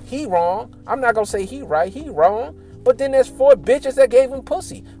 granted, he wrong. I'm not gonna say he right. He wrong. But then there's 4 bitches that gave him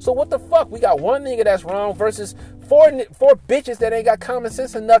pussy. So what the fuck? We got 1 nigga that's wrong versus 4 bitches that ain't got common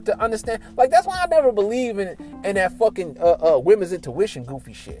sense enough to understand. Like, that's why I never believe in that fucking women's intuition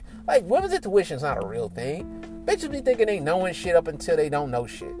goofy shit. Like, women's intuition's not a real thing. Bitches be thinking they knowing shit up until they don't know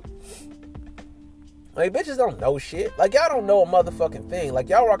shit. Like, bitches don't know shit. Like, y'all don't know a motherfucking thing. Like,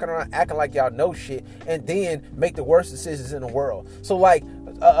 y'all walking around acting like y'all know shit and then make the worst decisions in the world. So, like,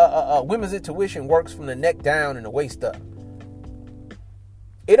 women's intuition works from the neck down and the waist up.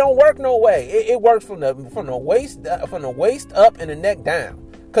 It don't work no way. It works from the waist up and the neck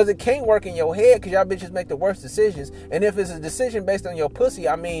down. Because it can't work in your head, because y'all bitches make the worst decisions. And if it's a decision based on your pussy,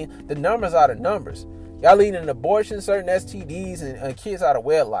 I mean, the numbers are the numbers. Y'all leading abortion, certain STDs, and kids out of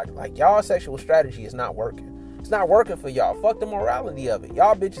wedlock. Like, y'all sexual strategy is not working. It's not working for y'all. Fuck the morality of it.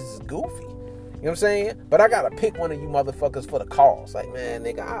 Y'all bitches is goofy. You know what I'm saying? But I gotta pick one of you motherfuckers for the cause. Like, man,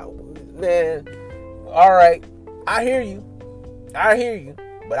 nigga, all right, I hear you.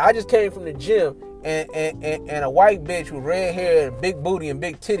 But I just came from the gym, and a white bitch with red hair and big booty and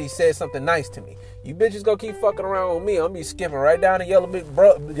big titties said something nice to me. You bitches go keep fucking around with me, I'm be skipping right down the yellow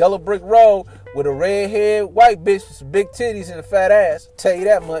brick road with a red-haired white bitch with some big titties and a fat ass. I'll tell you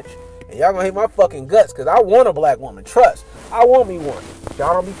that much. And y'all gonna hate my fucking guts, because I want a black woman. Trust. I want me one.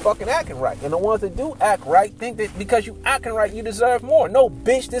 Y'all don't be fucking acting right. And the ones that do act right think that because you acting right, you deserve more. No,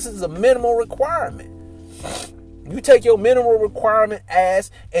 bitch, this is a minimal requirement. You take your minimal requirement ass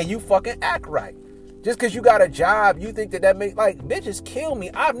and you fucking act right. Just because you got a job, you think that makes, like, bitches kill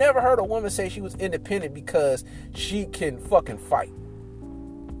me. I've never heard a woman say she was independent because she can fucking fight.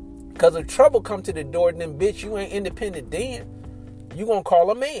 Because if trouble come to the door, then bitch, you ain't independent then. You gonna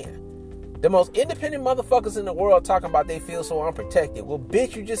call a man. The most independent motherfuckers in the world talking about they feel so unprotected. Well,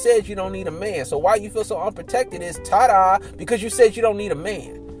 bitch, you just said you don't need a man. So why you feel so unprotected is ta-da, because you said you don't need a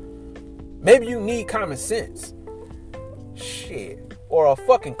man. Maybe you need common sense. Shit. Or a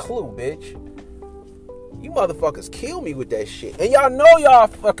fucking clue, bitch. You motherfuckers kill me with that shit. And y'all know y'all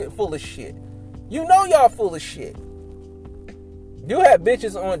fucking full of shit. You know y'all full of shit. You had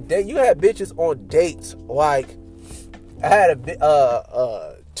bitches on dates. Like, I had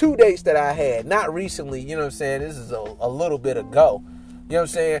 2 dates that I had. Not recently, you know what I'm saying? This is a little bit ago. You know what I'm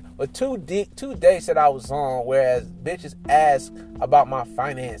saying? But two dates that I was on, whereas bitches asked about my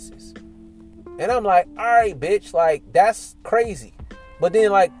finances. And I'm like, all right, bitch, like, that's crazy. But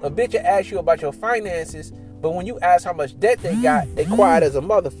then, like, a bitch will ask you about your finances, but when you ask how much debt they got, they quiet as a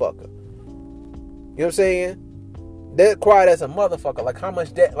motherfucker. You know what I'm saying? They're quiet as a motherfucker. Like, how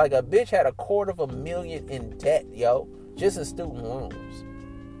much debt? Like, a bitch had $250,000 in debt, yo. Just in student loans.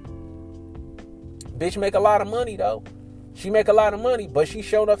 Bitch make a lot of money, though. She make a lot of money, but she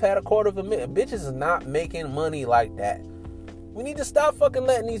showed up had $250,000. Bitches is not making money like that. We need to stop fucking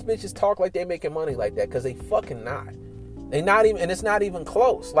letting these bitches talk like they making money like that, because they fucking not. They not even, and it's not even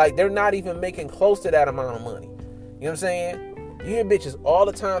close. Like, they're not even making close to that amount of money. You know what I'm saying? You hear bitches all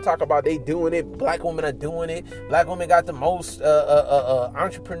the time talk about they doing it. Black women are doing it. Black women got the most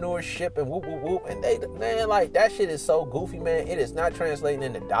entrepreneurship and whoop whoop whoop. And they, man, like, that shit is so goofy, man. It is not translating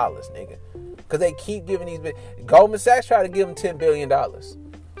into dollars, nigga. Because they keep giving these bitches. Goldman Sachs try to give them $10 billion.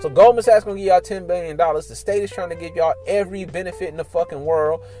 So Goldman Sachs gonna give y'all $10 billion. The state is trying to give y'all every benefit in the fucking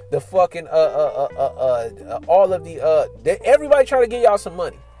world. The fucking all of the everybody trying to give y'all some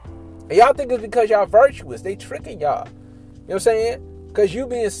money. And y'all think it's because y'all virtuous. They tricking y'all. You know what I'm saying? Because you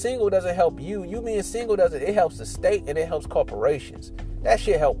being single doesn't help you. You being single it helps the state and it helps corporations. That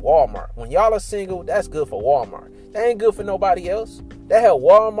shit help Walmart. When y'all are single, that's good for Walmart. That ain't good for nobody else. That help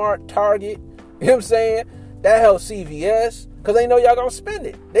Walmart, Target. You know what I'm saying? That helps CVS. Because they know y'all gonna spend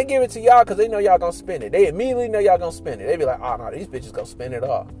it. They give it to y'all because they know y'all gonna spend it. They immediately know y'all gonna spend it. They be like, oh no, these bitches gonna spend it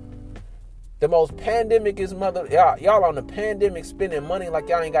all. The most pandemic is y'all on the pandemic spending money like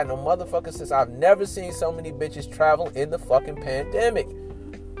y'all ain't got no motherfucking sense. I've never seen so many bitches travel in the fucking pandemic.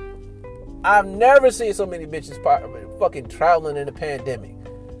 I've never seen so many bitches fucking traveling in the pandemic. You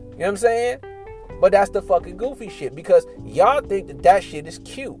know what I'm saying? But that's the fucking goofy shit because y'all think that shit is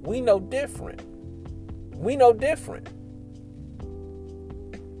cute. We know different. We know different.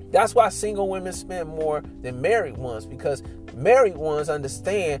 That's why single women spend more than married ones because married ones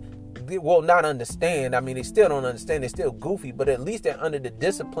understand. Well, not understand. I mean, they still don't understand. They're still goofy, but at least they're under the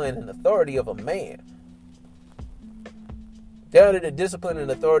discipline and authority of a man. They're under the discipline and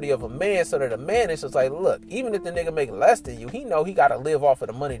authority of a man, so that a man is just like, look, even if the nigga make less than you, he know he got to live off of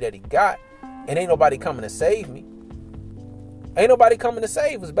the money that he got, and ain't nobody coming to save me. Ain't nobody coming to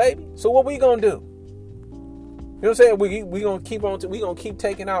save us, baby. So what we gonna do? You know what I'm saying? We gonna keep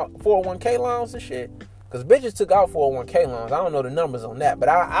taking out 401k loans and shit. Because bitches took out 401k loans. I don't know the numbers on that. But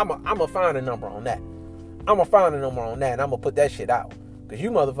I'm going to find a number on that. I'm going to find a number on that. And I'm going to put that shit out. Because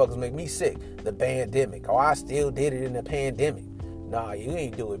you motherfuckers make me sick. The pandemic. Oh, I still did it in the pandemic. Nah, you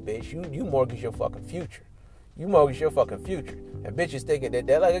ain't do it, bitch. You mortgage your fucking future. You mortgage your fucking future. And bitches thinking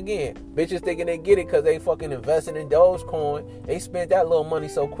that, like, again, bitches thinking they get it because they fucking invested in Dogecoin. They spent that little money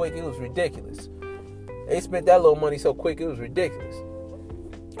so quick, it was ridiculous. They spent that little money so quick, it was ridiculous.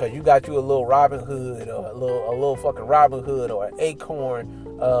 Because you got you a little Robinhood or a little fucking Robinhood or an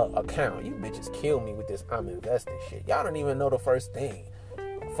Acorn account. You bitches kill me with this I'm investing shit. Y'all don't even know the first thing.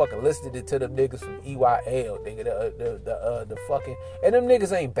 I fucking listed it to them niggas from EYL, nigga. The fucking... And them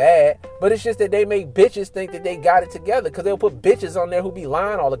niggas ain't bad, but it's just that they make bitches think that they got it together because they'll put bitches on there who be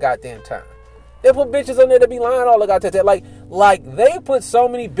lying all the goddamn time. They put bitches on there that be lying all the goddamn time. Like they put so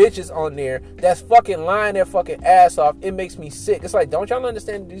many bitches on there that's fucking lying their fucking ass off. It makes me sick. It's like, don't y'all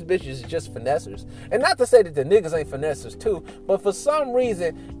understand that these bitches is just finessers? And not to say that the niggas ain't finessers too, but for some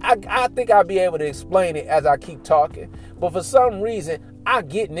reason, I think I'll be able to explain it as I keep talking. But for some reason, I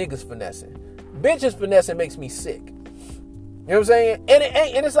get niggas finessing. Bitches finessing makes me sick. You know what I'm saying?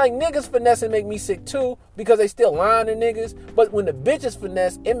 And it's like niggas finessing make me sick too because they still lying to niggas. But when the bitches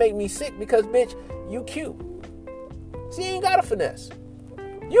finesse, it make me sick because, bitch, you cute. See, you ain't got to finesse.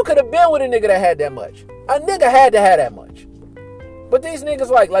 You could have been with a nigga that had that much. A nigga had to have that much. But these niggas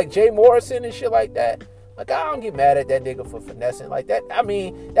like Jay Morrison and shit like that, like, I don't get mad at that nigga for finessing like that. I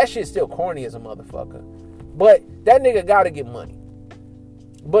mean, that shit's still corny as a motherfucker. But that nigga got to get money.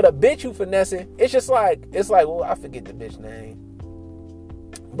 But a bitch who finessing, it's like, well, I forget the bitch name.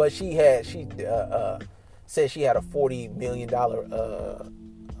 But she said she had a $40 million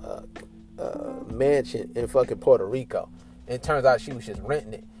mansion in fucking Puerto Rico. And it turns out she was just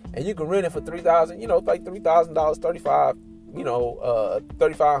renting it. And you can rent it for $3,000, like $3,000,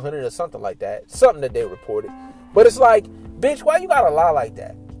 $3,500 or something like that. Something that they reported. But it's like, bitch, why you gotta lie like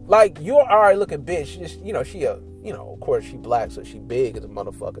that? Like, you're an alright looking bitch. Of course she black, so she big as a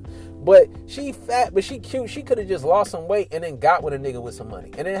motherfucker. But she fat, but she cute. She could have just lost some weight and then got with a nigga with some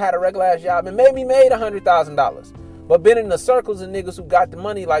money. And then had a regular ass job and maybe made $100,000. But been in the circles of niggas who got the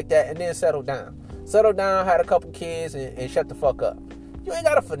money like that and then settled down. Settled down, had a couple kids and shut the fuck up. You ain't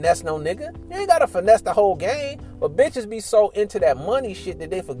gotta finesse no nigga. You ain't gotta finesse the whole game. But bitches be so into that money shit that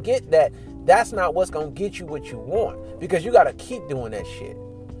they forget that that's not what's gonna get you what you want. Because you gotta keep doing that shit.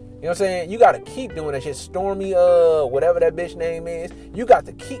 You know what I'm saying? You got to keep doing that shit. Stormy, whatever that bitch name is. You got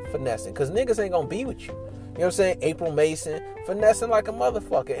to keep finessing because niggas ain't going to be with you. You know what I'm saying? April Mason, finessing like a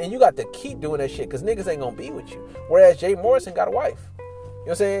motherfucker. And you got to keep doing that shit because niggas ain't going to be with you. Whereas Jay Morrison got a wife. You know what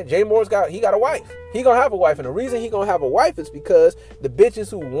I'm saying? Jay Morrison got a wife. He going to have a wife. And the reason he going to have a wife is because the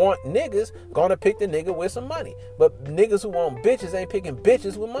bitches who want niggas going to pick the nigga with some money. But niggas who want bitches ain't picking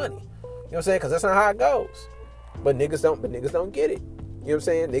bitches with money. You know what I'm saying? Because that's not how it goes. But niggas don't get it. You know what I'm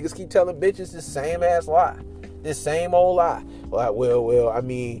saying? Niggas keep telling bitches this same ass lie. This same old lie. Well, I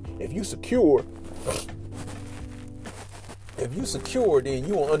mean, if you secure, then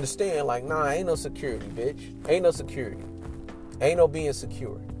you will understand, like, nah, ain't no security, bitch. Ain't no security. Ain't no being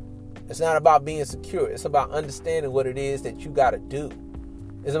secure. It's not about being secure. It's about understanding what it is that you got to do.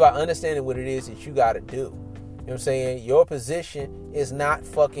 It's about understanding what it is that you got to do. You know what I'm saying? Your position is not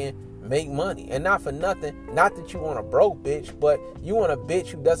fucking make money. And not for nothing. Not that you want a broke bitch, but you want a bitch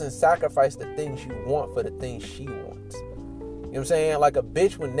who doesn't sacrifice the things you want for the things she wants. You know what I'm saying? Like, a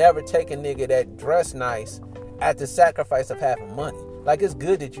bitch would never take a nigga that dress nice at the sacrifice of having money. Like, it's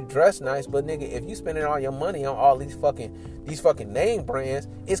good that you dress nice, but nigga, if you spending all your money on all these fucking name brands,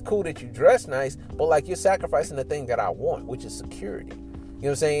 it's cool that you dress nice, but like, you're sacrificing the thing that I want, which is security. You know what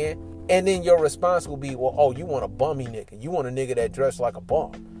I'm saying? And then your response will be, well, oh, you want a bummy nigga. You want a nigga that dress like a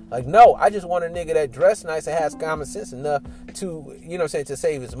bum. Like, no, I just want a nigga that dress nice and has common sense enough to, you know what I'm saying, to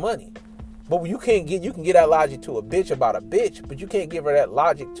save his money. But you can get that logic to a bitch about a bitch, but you can't give her that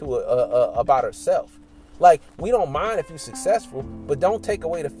logic to about herself. Like, we don't mind if you're successful, but don't take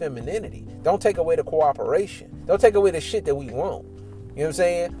away the femininity. Don't take away the cooperation. Don't take away the shit that we want. You know what I'm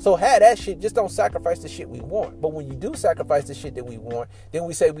saying? So have that shit. Just don't sacrifice the shit we want. But when you do sacrifice the shit that we want, then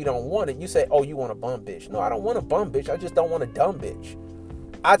we say we don't want it. You say, oh, you want a bum bitch. No, I don't want a bum bitch. I just don't want a dumb bitch.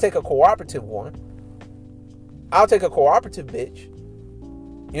 I'll take a cooperative one. I'll take a cooperative bitch. You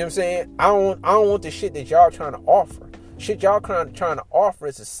know what I'm saying? I don't want the shit that y'all trying to offer. Shit y'all trying to offer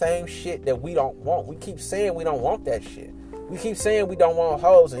is the same shit that we don't want. We keep saying we don't want that shit. We keep saying we don't want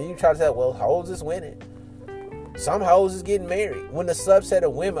hoes, and you try to say, well, hoes is winning. Some hoes is getting married. When the subset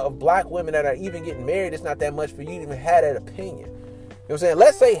of women, of black women that are even getting married, it's not that much for you to even have that opinion. You know what I'm saying?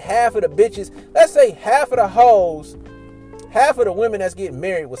 Let's say half of the bitches, let's say half of the hoes, half of the women that's getting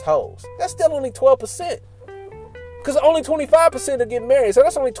married was hoes. That's still only 12%. Because only 25% are getting married. So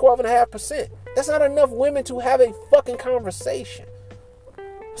that's only 12.5%. That's not enough women to have a fucking conversation.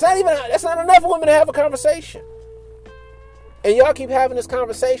 That's not enough women to have a conversation. And y'all keep having this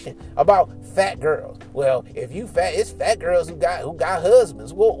conversation about fat girls. Well, if you fat, it's fat girls who got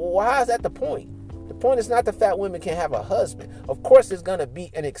husbands. Well, why is that the point? The point is not that fat women can have a husband. Of course, there's going to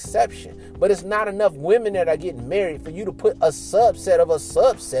be an exception. But it's not enough women that are getting married for you to put a subset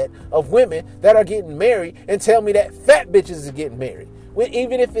of women that are getting married and tell me that fat bitches is getting married. When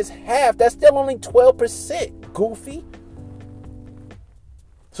even if it's half, that's still only 12%, goofy.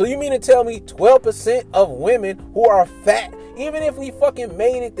 So you mean to tell me 12% of women who are fat, even if we fucking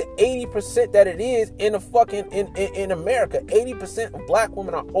made it to 80% that it is in the fucking in America, 80% of black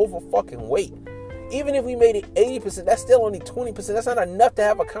women are over fucking weight. Even if we made it 80%, that's still only 20%. That's not enough to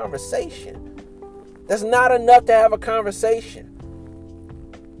have a conversation. That's not enough to have a conversation.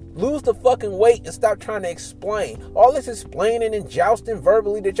 Lose the fucking weight and stop trying to explain. All this explaining and jousting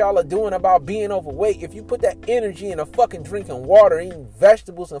verbally that y'all are doing about being overweight, if you put that energy into fucking drinking water, eating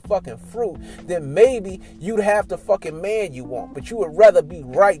vegetables and fucking fruit, then maybe you'd have the fucking man you want. But you would rather be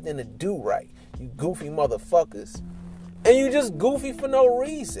right than to do right. You goofy motherfuckers. And you just goofy for no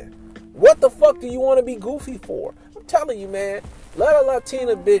reason. What the fuck do you want to be goofy for? I'm telling you, man. Let a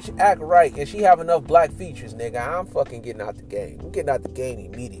Latina bitch act right and she have enough black features, nigga. I'm fucking getting out the game. I'm getting out the game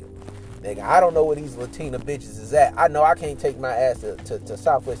immediately. Nigga, I don't know where these Latina bitches is at. I know I can't take my ass to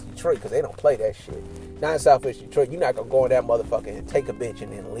Southwest Detroit because they don't play that shit. Not in Southwest Detroit. You're not going to go in that motherfucker and take a bitch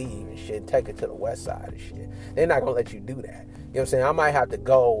and then leave and shit and take her to the west side and shit. They're not going to let you do that. You know what I'm saying? I might have to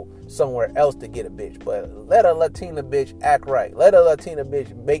go somewhere else to get a bitch, but let a Latina bitch act right. Let a Latina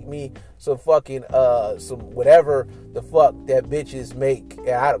bitch make me some fucking, some whatever the fuck that bitches make.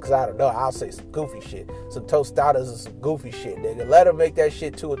 Because I don't know. I'll say some goofy shit. Some tostadas and some goofy shit, nigga. Let her make that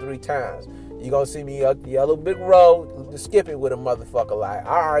shit 2 or 3 times. You gonna see me up the yellow brick road, skipping with a motherfucker like,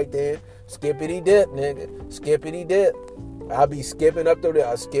 all right then, skippity dip, nigga. Skippity dip. I'll be skipping up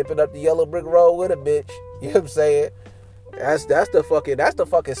the yellow brick road with a bitch. You know what I'm saying? That's the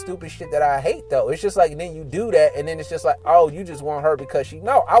fucking stupid shit that I hate though. It's just like, and then you do that and then it's just like, oh, you just want her because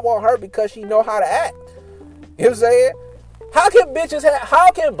I want her because she know how to act. You know what I'm saying? How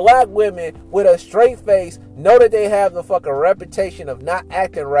can black women with a straight face know that they have the fucking reputation of not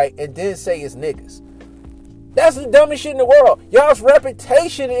acting right and then say it's niggas? That's the dumbest shit in the world. Y'all's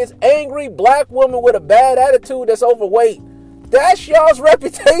reputation is angry black woman with a bad attitude that's overweight. That's y'all's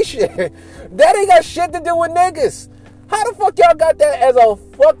reputation. That ain't got shit to do with niggas. How the fuck y'all got that as a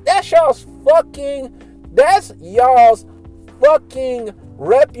fuck? That's y'all's fucking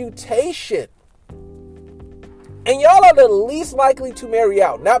reputation. And y'all are the least likely to marry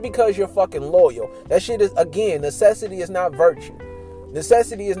out. Not because you're fucking loyal. That shit is, again, necessity is not virtue.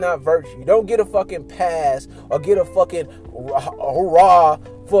 Necessity is not virtue. You don't get a fucking pass or get a fucking hurrah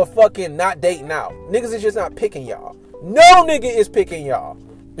for fucking not dating out. Niggas is just not picking y'all. No nigga is picking y'all.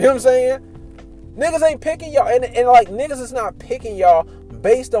 You know what I'm saying? Niggas ain't picking y'all. And like, niggas is not picking y'all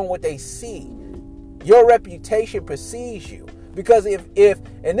based on what they see. Your reputation precedes you. Because if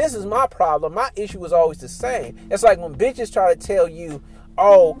and this is my problem, my issue is always the same. It's like when bitches try to tell you,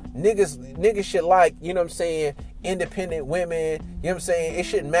 oh, niggas should like, you know what I'm saying, independent women, you know what I'm saying, it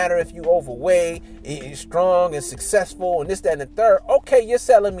shouldn't matter if you overweight, you're strong and successful and this, that, and the third. Okay, you're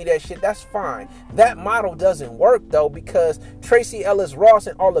selling me that shit, that's fine. That model doesn't work though, because Tracy Ellis Ross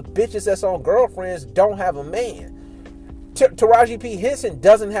and all the bitches that's on Girlfriends don't have a man. Taraji P. Henson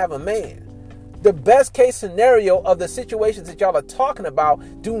doesn't have a man. The best case scenario of the situations that y'all are talking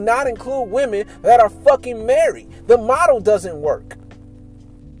about do not include women that are fucking married. The model doesn't work.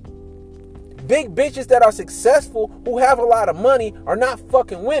 Big bitches that are successful, who have a lot of money, are not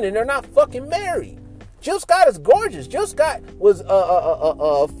fucking winning. They're not fucking married. Jill Scott is gorgeous. Jill Scott was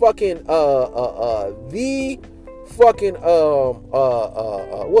the fucking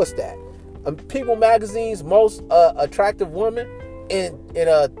what's that? People Magazine's most attractive woman in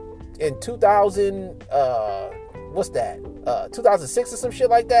 2000 2006 or some shit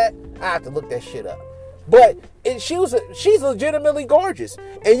like that. I have to look that shit up. But she's legitimately gorgeous,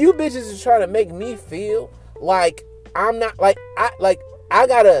 and you bitches is trying to make me feel like I'm not I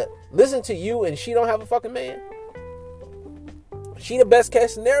gotta listen to you and she don't have a fucking man. She the best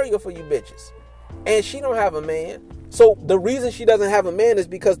case scenario for you bitches, and she don't have a man. So the reason she doesn't have a man is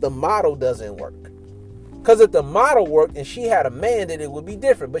because the model doesn't work. Because if the model worked and she had a man, then it would be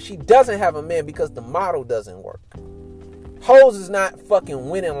different. But she doesn't have a man because the model doesn't work. Hoes is not fucking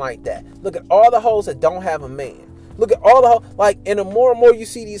winning like that. Look at all the hoes that don't have a man. Look at all the hoes. Like, and the more and more you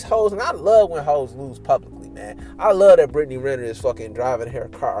see these hoes, and I love when hoes lose publicly, man. I love that Brittany Renner is fucking driving her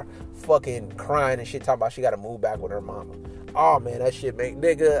car, fucking crying and shit, talking about she got to move back with her mama. Oh, man, that shit make,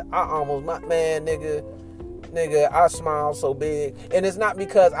 nigga, nigga, I smile so big. And it's not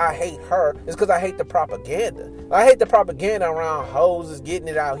because I hate her. It's because I hate the propaganda. I hate the propaganda around hoes is getting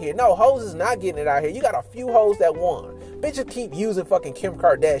it out here. No, hoes is not getting it out here. You got a few hoes that won. Bitches keep using fucking Kim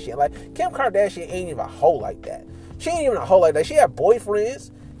Kardashian. Like, Kim Kardashian ain't even a hoe like that. She ain't even a hoe like that. She had boyfriends.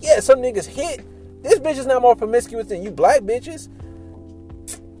 Yeah, some niggas hit. This bitch is not more promiscuous than you black bitches.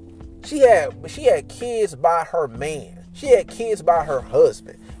 She had kids by her man. She had kids by her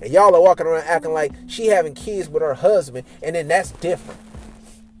husband. And y'all are walking around acting like she having kids with her husband, and then that's different.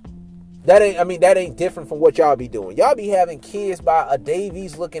 That ain't different from what y'all be doing. Y'all be having kids by a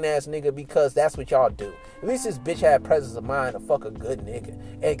Davies looking ass nigga because that's what y'all do. At least this bitch had presence of mind to fuck a good nigga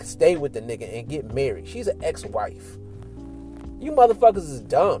and stay with the nigga and get married. She's an ex-wife. You motherfuckers is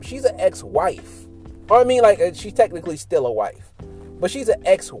dumb. She's an ex-wife. Or I mean, like, she's technically still a wife. But she's an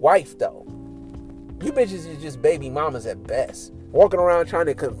ex-wife, though. You bitches is just baby mamas at best. Walking around trying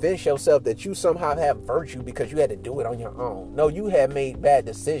to convince yourself that you somehow have virtue because you had to do it on your own. No, you had made bad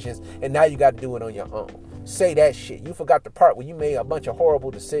decisions and now you got to do it on your own. Say that shit. You forgot the part where you made a bunch of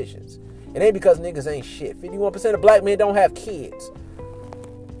horrible decisions. It ain't because niggas ain't shit. 51% of black men don't have kids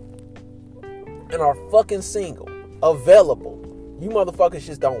and are fucking single, available. You motherfuckers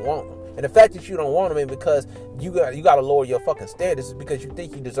just don't want them. And the fact that you don't want them ain't because you got to lower your fucking standards. It's because you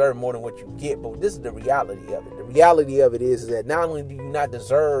think you deserve more than what you get. But this is the reality of it. The reality of it is that not only do you not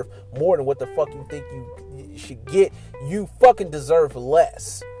deserve more than what the fuck you think you should get, you fucking deserve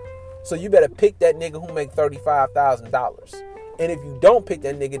less. So you better pick that nigga who make $35,000. And if you don't pick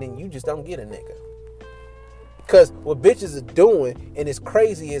that nigga, then you just don't get a nigga. Because what bitches are doing, and it's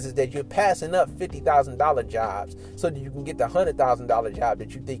crazy, is that you're passing up $50,000 jobs so that you can get the $100,000 job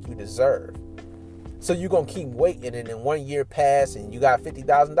that you think you deserve. So you're going to keep waiting, and then 1 year pass, and you got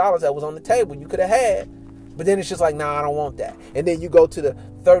 $50,000 that was on the table you could have had. But then it's just like, nah, I don't want that. And then you go to the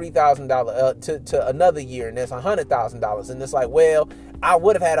 $30,000 to another year, and that's $100,000. And it's like, well, I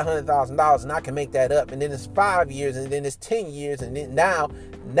would have had $100,000, and I can make that up. And then it's 5 years, and then it's 10 years, and then now,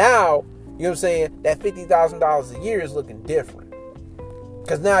 you know what I'm saying, that $50,000 a year is looking different.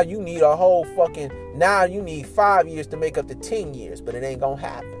 Because now you need now you need 5 years to make up the 10 years, but it ain't going to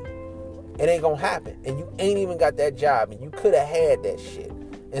happen. It ain't going to happen. And you ain't even got that job, and you could have had that shit.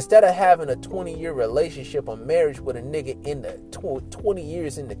 Instead of having a 20-year relationship or marriage with a nigga in the 20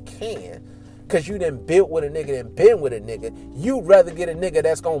 years in the can, because you done built with a nigga and been with a nigga, you'd rather get a nigga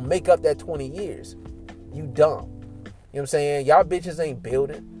that's going to make up that 20 years. You dumb. You know what I'm saying? Y'all bitches ain't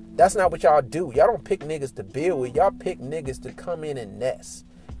building. That's not what y'all do. Y'all don't pick niggas to build with. Y'all pick niggas to come in and nest.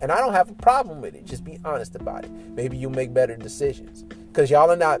 And I don't have a problem with it. Just be honest about it. Maybe you'll make better decisions. Because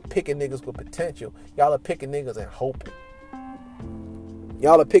y'all are not picking niggas with potential. Y'all are picking niggas and hoping.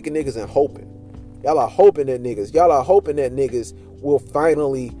 Y'all are picking niggas and hoping. Y'all are hoping that niggas will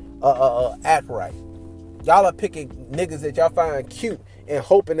finally act right. Y'all are picking niggas that y'all find cute and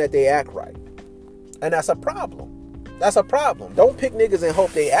hoping that they act right. And that's a problem. That's a problem. Don't pick niggas and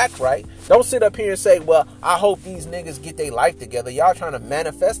hope they act right. Don't sit up here and say, well, I hope these niggas get their life together. Y'all trying to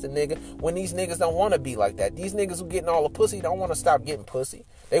manifest a nigga when these niggas don't want to be like that. These niggas who getting all the pussy don't want to stop getting pussy.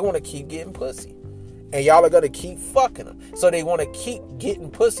 They want to keep getting pussy. And y'all are going to keep fucking them. So they want to keep getting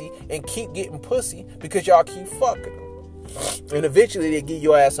pussy and keep getting pussy because y'all keep fucking them. And eventually they give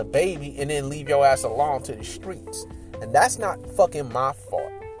your ass a baby and then leave your ass alone to the streets. And that's not fucking my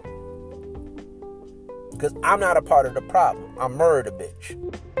fault. Because I'm not a part of the problem. I murdered a bitch.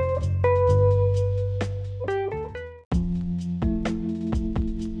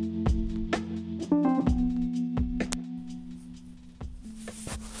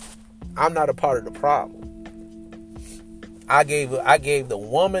 I'm not a part of the problem. I gave the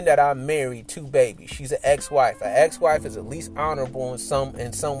woman that I married 2 babies. She's an ex-wife. An ex-wife is at least honorable in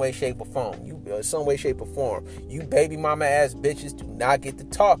some way, shape, or form. You baby mama ass bitches do not get to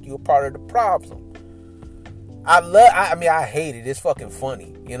talk. You a part of the problem. I hate it. It's fucking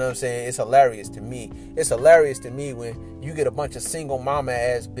funny. You know what I'm saying? It's hilarious to me. It's hilarious to me when you get a bunch of single mama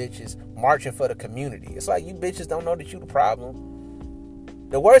ass bitches marching for the community. It's like, you bitches don't know that you the problem.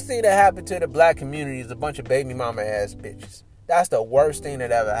 The worst thing that happened to the black community is a bunch of baby mama ass bitches. That's the worst thing that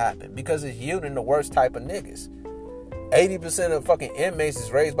ever happened because it's yielding the worst type of niggas. 80% of fucking inmates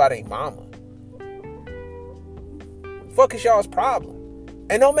is raised by their mama. Fuck is y'all's problem?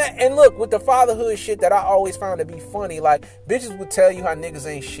 And and look, with the fatherhood shit that I always found to be funny, like, bitches would tell you how niggas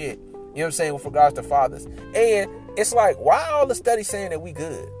ain't shit. You know what I'm saying? With regards to fathers. And it's like, why all the studies saying that we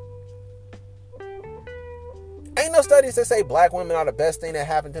good? Ain't no studies that say black women are the best thing that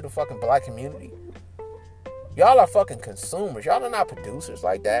happened to the fucking black community. Y'all are fucking consumers. Y'all are not producers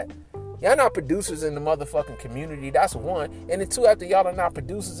like that. Y'all not producers in the motherfucking community. That's one. And then 2, after y'all are not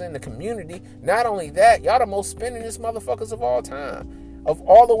producers in the community, not only that, y'all the most spendingest motherfuckers of all time. Of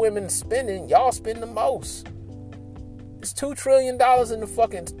all the women spending, y'all spend the most. It's $2 trillion in the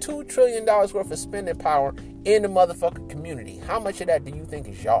fucking $2 trillion worth of spending power in the motherfucking community. How much of that do you think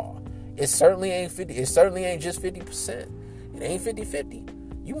is y'all? It certainly ain't 50. It certainly ain't just 50%. It ain't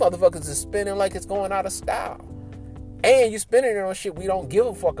 50-50. You motherfuckers is spending like it's going out of style. And you spending it on shit we don't give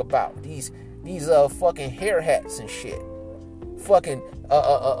a fuck about. These fucking hair hats and shit. Fucking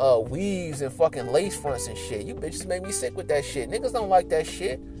weaves and fucking lace fronts and shit. You bitches make me sick with that shit. Niggas don't like that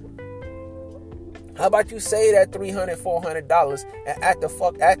shit. How about you save that $300, $400 and act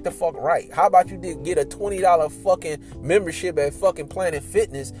the fuck right? How about you get a $20 fucking membership at fucking Planet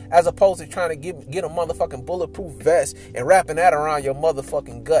Fitness as opposed to trying to get a motherfucking bulletproof vest and wrapping that around your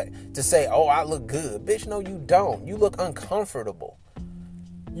motherfucking gut to say, oh, I look good. Bitch, no, you don't. You look uncomfortable.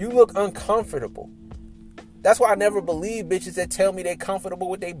 You look uncomfortable. That's why I never believe bitches that tell me they're comfortable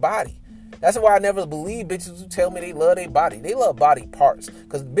with their body. That's why I never believe bitches who tell me they love their body. They love body parts.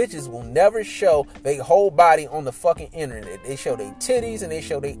 Because bitches will never show their whole body on the fucking internet. They show their titties and they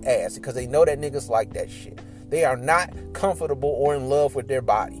show their ass because they know that niggas like that shit. They are not comfortable or in love with their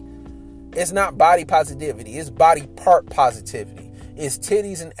body. It's not body positivity. It's body part positivity. It's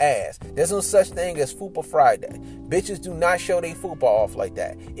titties and ass. There's no such thing as Fupa Friday. Bitches do not show they fupa off like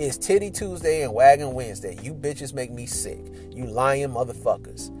that. It's Titty Tuesday and Wagon Wednesday. You bitches make me sick. You lying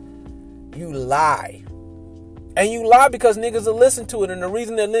motherfuckers. You lie. And you lie because niggas will listen to it. And the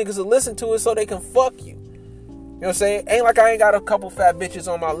reason that niggas will listen to it is so they can fuck you. You know what I'm saying? Ain't like I ain't got a couple fat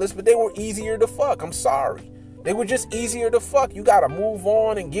bitches on my list, but they were easier to fuck. I'm sorry. They were just easier to fuck. You gotta move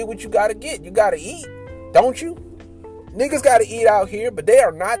on and get what you gotta get. You gotta eat. Don't you? Niggas gotta eat out here, but they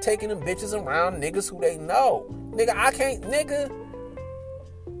are not taking them bitches around niggas who they know. Nigga,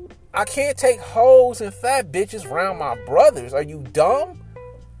 I can't take hoes and fat bitches around my brothers. Are you dumb?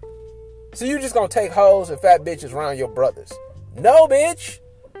 So you just gonna take hoes and fat bitches around your brothers? No, bitch.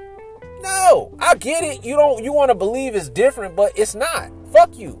 No. I get it. You want to believe it's different, but it's not.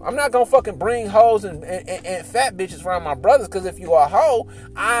 Fuck you. I'm not gonna fucking bring hoes and fat bitches around my brothers, because if you are a hoe,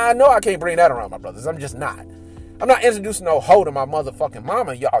 I know I can't bring that around my brothers. I'm just not. I'm not introducing no hoe to my motherfucking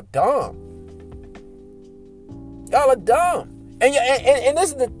mama. Y'all dumb. Y'all are dumb. And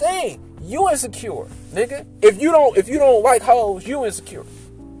this is the thing. You insecure, nigga. If you don't like hoes, you insecure.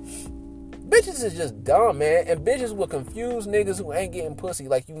 Bitches is just dumb, man. And bitches will confuse niggas who ain't getting pussy.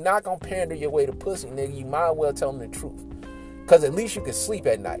 Like, you not gonna pander your way to pussy, nigga. You might as well tell them the truth. Because at least you can sleep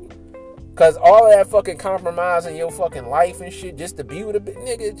at night. Because all of that fucking compromising your fucking life and shit just to be with a bitch,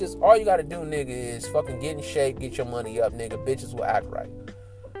 nigga, just all you gotta do, nigga, is fucking get in shape, get your money up, nigga. Bitches will act right.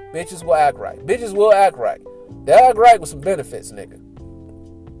 Bitches will act right. Bitches will act right. They act right with some benefits, nigga.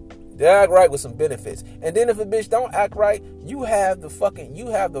 They act right with some benefits. And then if a bitch don't act right, you have the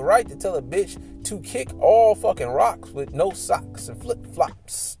right to tell a bitch to kick all fucking rocks with no socks and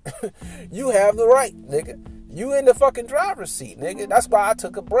flip-flops. You have the right, nigga. You in the fucking driver's seat, nigga. That's why I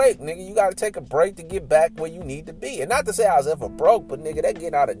took a break, nigga. You gotta take a break to get back where you need to be. And not to say I was ever broke, but nigga, that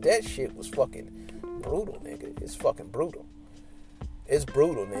getting out of debt shit was fucking brutal, nigga. It's fucking brutal. It's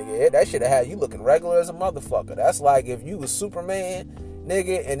brutal, nigga. That shit have had you looking regular as a motherfucker. That's like if you was Superman,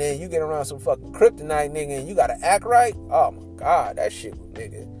 nigga, and then you get around some fucking kryptonite, nigga, and you gotta act right. Oh my God, that shit,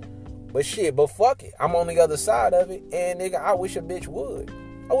 nigga. But fuck it. I'm on the other side of it, and nigga, I wish a bitch would.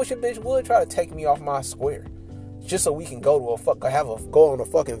 I wish a bitch would try to take me off my square. Just so we can go to go on a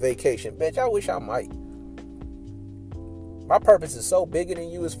fucking vacation. Bitch, I wish I might. My purpose is so bigger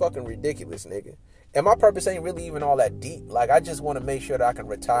than you, it's fucking ridiculous, nigga. And my purpose ain't really even all that deep. Like, I just want to make sure that I can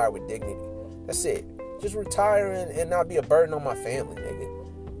retire with dignity. That's it. Just retire and not be a burden on my family,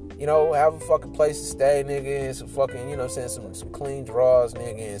 nigga. You know, have a fucking place to stay, nigga, and some fucking, you know what I'm saying, some clean drawers,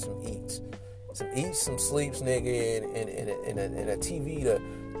 nigga, and some eats. Some eats, some sleeps, nigga, and a TV to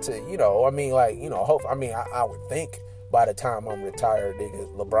you know, I mean, like, you know, I would think by the time I'm retired,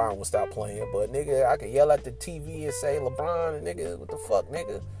 nigga, LeBron will stop playing. But, nigga, I could yell at the TV and say, LeBron, nigga, what the fuck,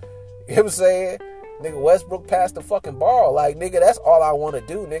 nigga? You know what I'm saying? Nigga, Westbrook passed the fucking ball. Like, nigga, that's all I want to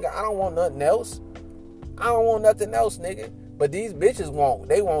do, nigga. I don't want nothing else. I don't want nothing else, nigga. But these bitches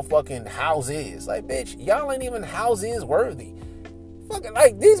want fucking houses. Like, bitch, y'all ain't even houses worthy. Fucking,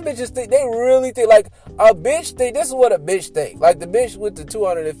 like, these bitches think, they really think, like, a bitch think, this is what a bitch think. Like, the bitch with the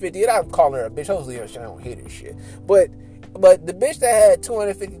 250, and I'm calling her a bitch, hopefully I don't hear this shit. But the bitch that had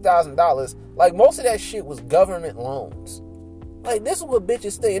 $250,000, like, most of that shit was government loans. Like, this is what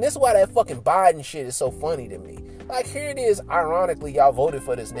bitches think, and this is why that fucking Biden shit is so funny to me. Like, here it is, ironically, y'all voted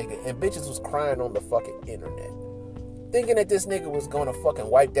for this nigga, and bitches was crying on the fucking internet. Thinking that this nigga was gonna fucking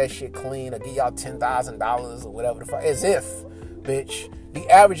wipe that shit clean or give y'all $10,000 or whatever the fuck, as if, bitch. The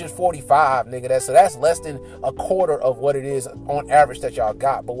average is 45, nigga. So that's less than a quarter of what it is on average that y'all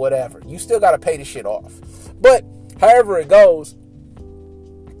got. But whatever. You still got to pay this shit off. But however it goes,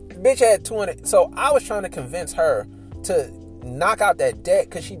 bitch had 200. So I was trying to convince her to knock out that debt,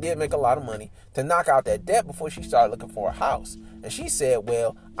 because she did make a lot of money, to knock out that debt before she started looking for a house. And she said,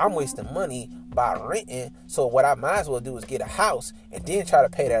 well, I'm wasting money by renting, so what I might as well do is get a house and then try to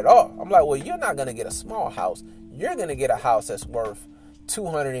pay that off. I'm like, well, you're not going to get a small house. You're going to get a house that's worth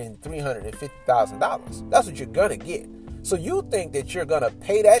 $200,000 and $350,000. That's what you're gonna get. So you think that you're gonna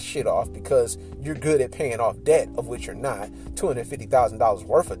pay that shit off because you're good at paying off debt, of which you're not. $250,000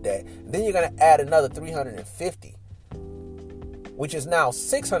 worth of debt. And then you're gonna add another $350,000, which is now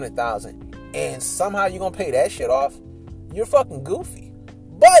 $600,000, and somehow you're gonna pay that shit off. You're fucking goofy.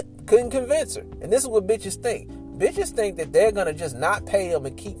 But couldn't convince her. And this is what bitches think. Bitches think that they're gonna just not pay them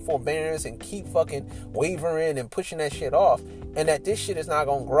and keep forbearance and keep fucking wavering and pushing that shit off, and that this shit is not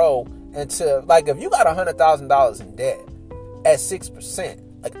gonna grow until, like, if you got $100,000 in debt at 6%,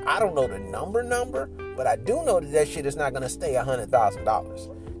 like, I don't know the number, but I do know that shit is not gonna stay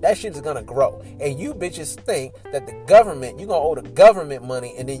 $100,000. That shit is gonna grow. And you bitches think that the government, you gonna owe the government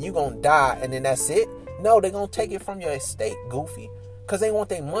money and then you gonna die and then that's it. No, they're gonna take it from your estate, goofy, because they want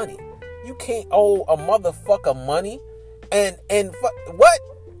their money. You can't owe a motherfucker money and what?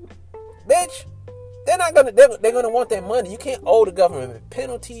 Bitch, they're gonna want their money. You can't owe the government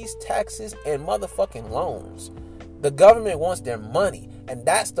penalties, taxes, and motherfucking loans. The government wants their money, and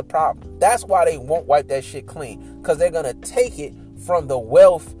that's the problem. That's why they won't wipe that shit clean, because they're gonna take it from the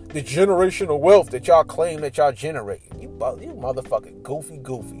wealth, the generational wealth that y'all claim that y'all generate. You motherfucking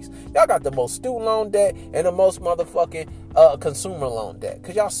goofies. Y'all got the most student loan debt and the most motherfucking consumer loan debt,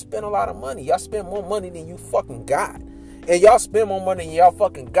 because y'all spend a lot of money. Y'all spend more money than you fucking got. And y'all spend more money than y'all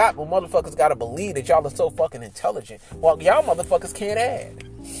fucking got, but motherfuckers gotta believe that y'all are so fucking intelligent. Well, y'all motherfuckers can't add.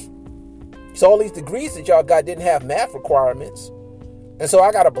 So all these degrees that y'all got didn't have math requirements. And so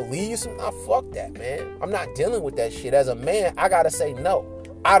I gotta believe some. Nah, fuck that, man. I'm not dealing with that shit. As a man, I gotta say no.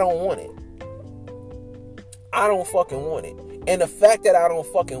 I don't want it. I don't fucking want it. And the fact that I don't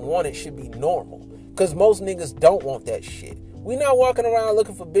fucking want it should be normal, because most niggas don't want that shit. We not walking around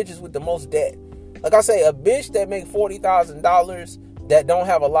looking for bitches with the most debt. Like I say, a bitch that make $40,000 that don't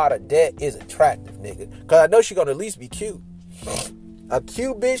have a lot of debt is attractive, nigga. Because I know she gonna at least be cute. A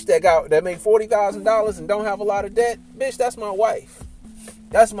cute bitch that make $40,000 and don't have a lot of debt, bitch, that's my wife.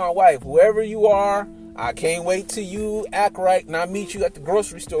 That's my wife. Whoever you are, I can't wait till you act right and I meet you at the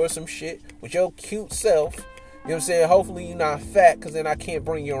grocery store or some shit with your cute self. You know what I'm saying? Hopefully you're not fat, because then I can't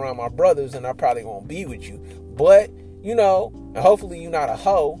bring you around my brothers and I probably won't be with you. But, you know, and hopefully you're not a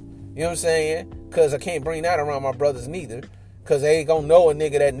hoe. You know what I'm saying? Because I can't bring that around my brothers neither. Because they ain't gonna know a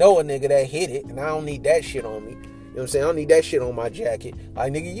nigga that hit it. And I don't need that shit on me. You know what I'm saying? I don't need that shit on my jacket.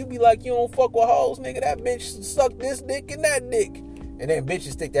 Like, nigga, you be like, you don't fuck with hoes, nigga. That bitch suck this dick and that dick. And then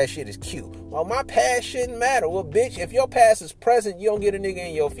bitches think that shit is cute. Well, my past shouldn't matter. Well, bitch, if your past is present, you don't get a nigga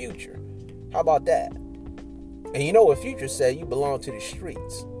in your future. How about that? And you know what Future said? You belong to the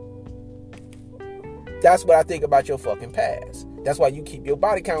streets. That's what I think about your fucking past. That's why you keep your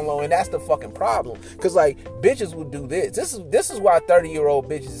body count low, and that's the fucking problem. Because, like, bitches will do this. This is why 30-year-old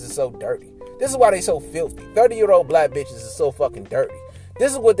bitches is so dirty. This is why they so filthy. 30-year-old black bitches is so fucking dirty.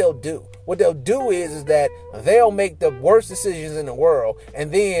 This is what they'll do. What they'll do is that they'll make the worst decisions in the world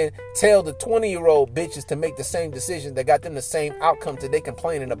and then tell the 20-year-old bitches to make the same decision that got them the same outcome that they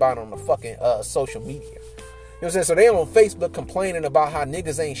complaining about on the fucking social media. You know what I'm saying? So they on Facebook complaining about how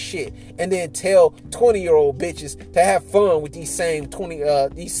niggas ain't shit, and then tell 20-year-old bitches to have fun with these same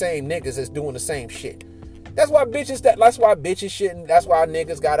niggas that's doing the same shit. That's why bitches shouldn't. That's why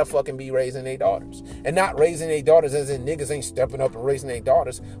niggas gotta fucking be raising their daughters, and not raising their daughters as in niggas ain't stepping up and raising their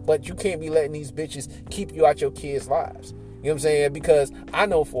daughters. But you can't be letting these bitches keep you out your kids' lives. You know what I'm saying? Because I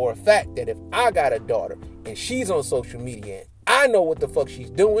know for a fact that if I got a daughter and she's on social media and I know what the fuck she's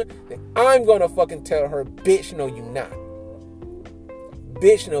doing, then I'm gonna fucking tell her, bitch, no you not.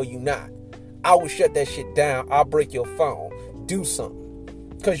 Bitch, no you not. I will shut that shit down. I'll break your phone. Do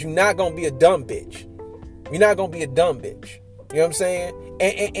something. Because you're not gonna be a dumb bitch. You're not gonna be a dumb bitch. You know what I'm saying?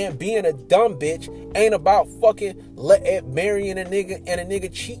 And being a dumb bitch ain't about fucking marrying a nigga and a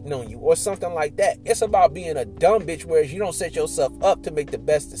nigga cheating on you or something like that. It's about being a dumb bitch, whereas you don't set yourself up to make the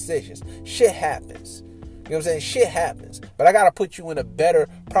best decisions. Shit happens. You know what I'm saying? Shit happens. But I got to put you in a better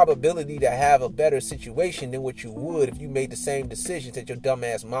probability to have a better situation than what you would if you made the same decisions that your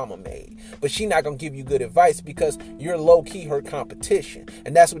dumbass mama made. But she not going to give you good advice because you're low-key her competition.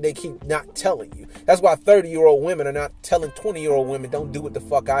 And that's what they keep not telling you. That's why 30-year-old women are not telling 20-year-old women don't do what the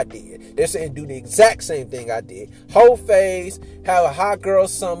fuck I did. They're saying do the exact same thing I did. Whole phase, have a hot girl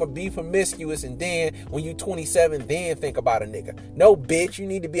summer, be promiscuous, and then when you 27, then think about a nigga. No, bitch, you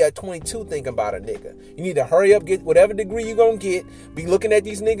need to be at 22 thinking about a nigga. You need to hurry up, get whatever degree you're gonna get, be looking at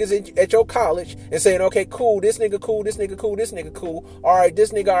these niggas at your college and saying, okay, cool, this nigga cool, this nigga cool, this nigga cool, all right,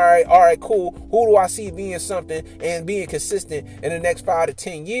 this nigga, all right, cool, who do I see being something and being consistent in the next 5 to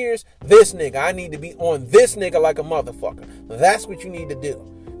 10 years? This nigga, I need to be on this nigga like a motherfucker. That's what you need to do,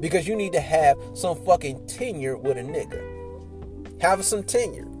 because you need to have some fucking tenure with a nigga. Have some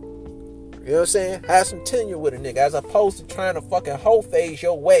tenure. You know what I'm saying? Have some tenure with a nigga, as opposed to trying to fucking whole phase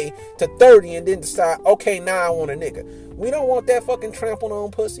your way to 30 and then decide, okay, now I want a nigga. We don't want that fucking trampled on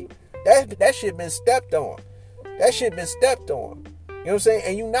pussy. That shit been stepped on. That shit been stepped on. You know what I'm saying?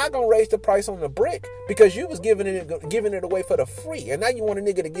 And you're not gonna raise the price on the brick because you was giving it away for the free, and now you want a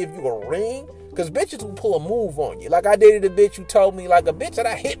nigga to give you a ring? Because bitches will pull a move on you. Like I dated a bitch who told me, like, a bitch that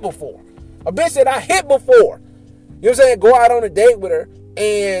I hit before. A bitch that I hit before. You know what I'm saying? Go out on a date with her,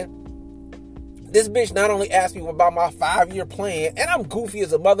 and this bitch not only asked me about my 5-year plan, and I'm goofy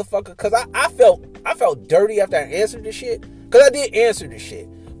as a motherfucker because I felt dirty after I answered the shit. Because I did answer the shit.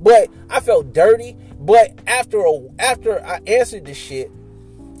 But I felt dirty. But after I answered the shit,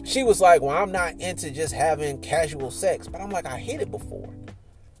 she was like, well, I'm not into just having casual sex. But I'm like, I hit it before.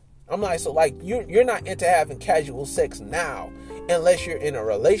 I'm like, so like you're not into having casual sex now unless you're in a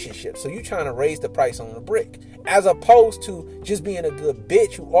relationship. So you're trying to raise the price on the brick. As opposed to just being a good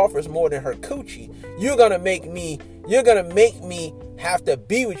bitch who offers more than her coochie. You're gonna make me have to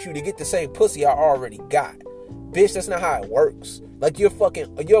be with you to get the same pussy I already got. Bitch, that's not how it works. Like you're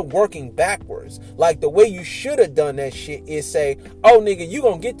working backwards. Like the way you should have done that shit is say, oh nigga, you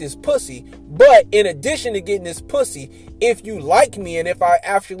gonna get this pussy, but in addition to getting this pussy, if you like me and if I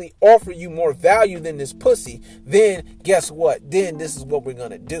actually offer you more value than this pussy, then guess what? Then this is what we're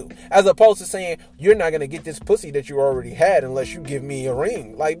gonna do. As opposed to saying, you're not gonna get this pussy that you already had unless you give me a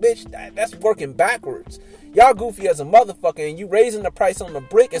ring. Like, bitch, that's working backwards. Y'all goofy as a motherfucker, and you raising the price on the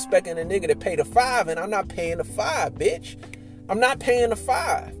brick expecting a nigga to pay the 5, and I'm not paying the 5, bitch. I'm not paying the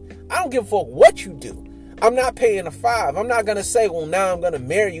 5. I don't give a fuck what you do. I'm not paying the 5. I'm not going to say, well, now I'm going to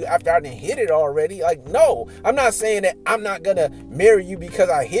marry you after I done hit it already. Like, no. I'm not saying that I'm not going to marry you because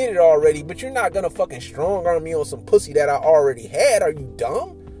I hit it already, but you're not going to fucking strong arm me on some pussy that I already had. Are you dumb?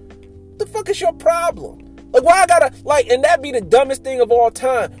 What the fuck is your problem? Like, why I gotta, like, and that be the dumbest thing of all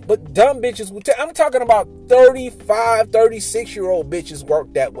time. But dumb bitches will I'm talking about 35, 36-year-old bitches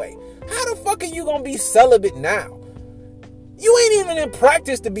work that way. How the fuck are you gonna be celibate now? You ain't even in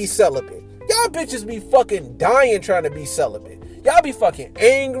practice to be celibate. Y'all bitches be fucking dying trying to be celibate. Y'all be fucking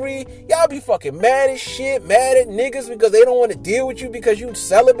angry. Y'all be fucking mad as shit, mad at niggas because they don't want to deal with you because you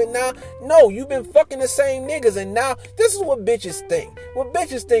celibate now. No, you've been fucking the same niggas, and now this is what bitches think. What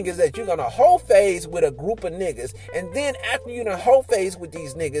bitches think is that you're gonna whole phase with a group of niggas, and then after you done whole phase with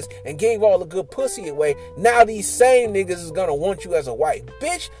these niggas and gave all the good pussy away, now these same niggas is gonna want you as a wife.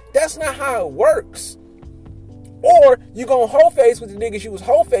 Bitch, that's not how it works. Or you gonna whole phase with the niggas you was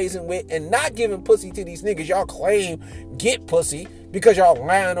whole phasing with and not giving pussy to these niggas y'all claim get pussy because y'all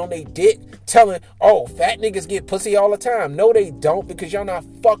lying on they dick telling, oh, fat niggas get pussy all the time. No, they don't, because y'all not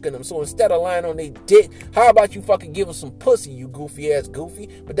fucking them. So instead of lying on they dick, how about you fucking give them some pussy, you goofy ass goofy?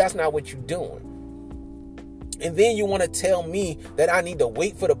 But that's not what you doing. And then you want to tell me that I need to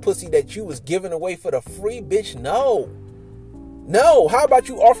wait for the pussy that you was giving away for the free? Bitch, no. No, how about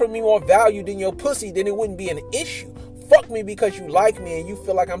you offer me more value than your pussy, then it wouldn't be an issue. Fuck me because you like me and you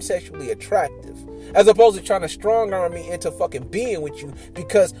feel like I'm sexually attractive. As opposed to trying to strong arm me into fucking being with you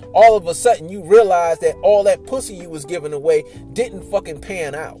because all of a sudden you realize that all that pussy you was giving away didn't fucking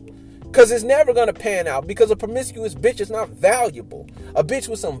pan out. Because it's never going to pan out, because a promiscuous bitch is not valuable. A bitch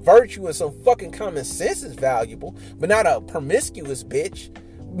with some virtue and some fucking common sense is valuable, but not a promiscuous bitch.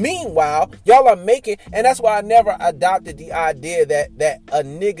 Meanwhile, y'all are making, and that's why I never adopted the idea that a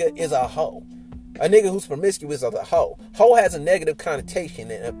nigga is a hoe. A nigga who's promiscuous is a hoe. Hoe has a negative connotation,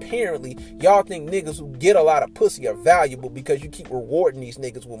 and apparently y'all think niggas who get a lot of pussy are valuable because you keep rewarding these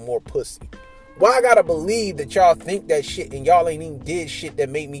niggas with more pussy. Why I gotta believe that y'all think that shit and y'all ain't even did shit that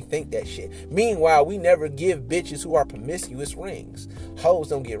made me think that shit? Meanwhile, we never give bitches who are promiscuous rings. Hoes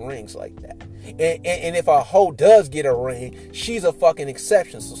don't get rings like that. And if a hoe does get a ring, she's a fucking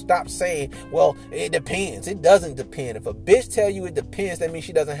exception. So stop saying, well, it depends. It doesn't depend. If a bitch tell you it depends, that means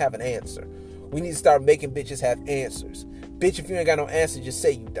she doesn't have an answer. We need to start making bitches have answers. Bitch, if you ain't got no answer, just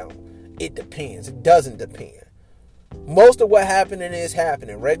say you don't. It depends. It doesn't depend. Most of what happening is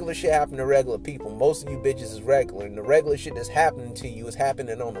happening. Regular shit happening to regular people. Most of you bitches is regular. And the regular shit that's happening to you is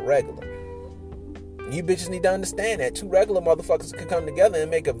happening on the regular. You bitches need to understand that. Two regular motherfuckers can come together and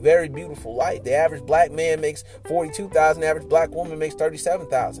make a very beautiful life. The average black man makes $42,000. The average black woman makes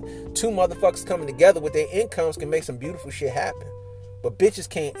 $37,000. Two motherfuckers coming together with their incomes can make some beautiful shit happen. But bitches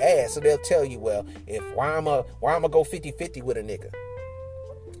can't ask, so they'll tell you, well, why I'ma go 50-50 with a nigga?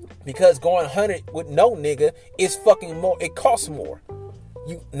 Because going 100 with no nigga is fucking more. It costs more.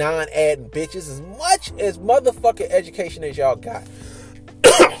 You non-adding bitches, as much as motherfucking education as y'all got,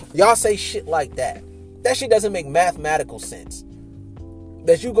 y'all say shit like that. That shit doesn't make mathematical sense.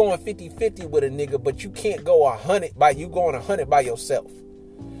 That you going 50-50 with a nigga, but you can't go 100 by you going 100 by yourself.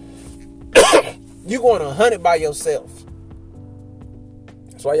 You going 100 by yourself.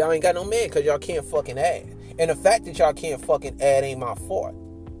 That's why y'all ain't got no man, because y'all can't fucking add. And the fact that y'all can't fucking add ain't my fault.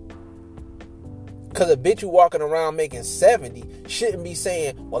 Because a bitch who walking around making 70 shouldn't be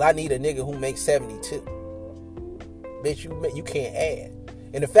saying, well, I need a nigga who makes 72. Bitch, you can't add.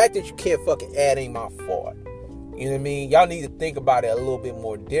 And the fact that you can't fucking add ain't my fault. You know what I mean? Y'all need to think about it a little bit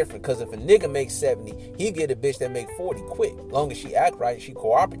more different. Because if a nigga makes 70, he get a bitch that make 40 quick. Long as she act right, she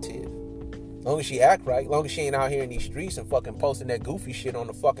cooperative. Long as she act right, long as she ain't out here in these streets and fucking posting that goofy shit on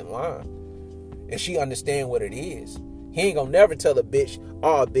the fucking line. And she understand what it is. He ain't gonna never tell a bitch,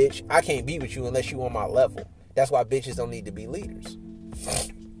 oh, bitch, I can't be with you unless you on my level. That's why bitches don't need to be leaders.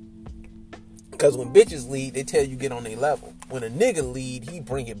 Because when bitches lead, they tell you get on their level. When a nigga lead, he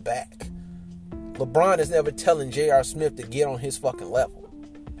bring it back. LeBron is never telling J.R. Smith to get on his fucking level.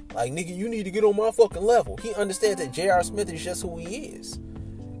 Like, nigga, you need to get on my fucking level. He understands that J.R. Smith is just who he is.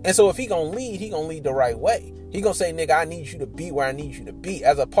 And so if he gonna lead the right way. He gonna say, nigga, I need you to be where I need you to be,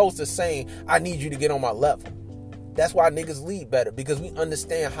 as opposed to saying, I need you to get on my level. That's why niggas lead better, because we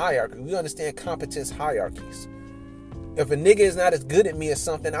understand hierarchy. We understand competence hierarchies. If a nigga is not as good at me as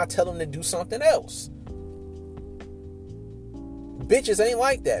something, I tell him to do something else. Bitches ain't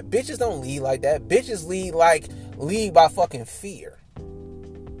like that. Bitches don't lead like that. Bitches lead by fucking fear.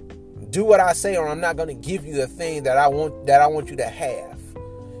 Do what I say, or I'm not gonna give you the thing that I want you to have.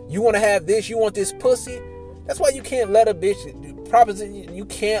 You want to have this? You want this pussy? That's why you can't let a bitch. You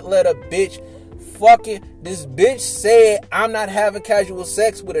can't let a bitch fucking. This bitch said I'm not having casual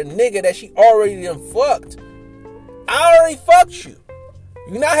sex with a nigga that she already done fucked. I already fucked you.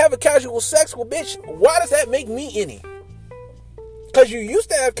 You not having casual sex with, bitch? Why does that make me any? Because you used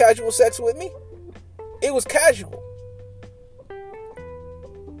to have casual sex with me. It was casual.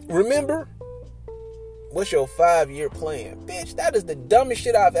 Remember? What's your 5-year plan? Bitch, that is the dumbest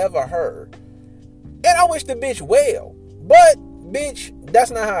shit I've ever heard. And I wish the bitch well. But, bitch,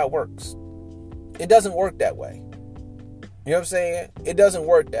 that's not how it works. It doesn't work that way. You know what I'm saying? It doesn't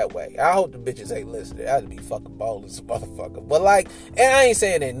work that way. I hope the bitches ain't listening. I'd be fucking bold as a motherfucker. But like, and I ain't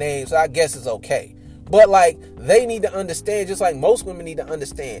saying their names, so I guess it's okay. But like, they need to understand, just like most women need to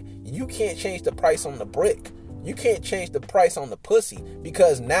understand, you can't change the price on the brick. You can't change the price on the pussy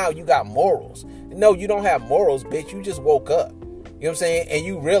because now you got morals. No, you don't have morals, bitch. You just woke up. You know what I'm saying? And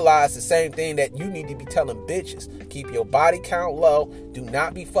you realize the same thing that you need to be telling bitches. Keep your body count low. Do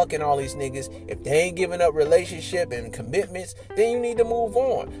not be fucking all these niggas. If they ain't giving up relationship and commitments, then you need to move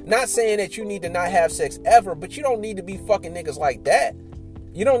on. Not saying that you need to not have sex ever, but you don't need to be fucking niggas like that.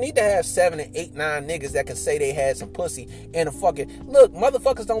 You don't need to have 7 and 8, 9 niggas that can say they had some pussy and a fucking... Look,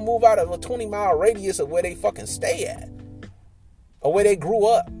 motherfuckers don't move out of a 20-mile radius of where they fucking stay at. Or where they grew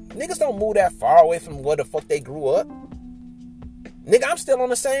up. Niggas don't move that far away from where the fuck they grew up. Nigga, I'm still on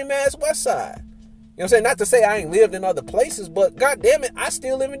the same ass west side. You know what I'm saying? Not to say I ain't lived in other places, but goddamn it, I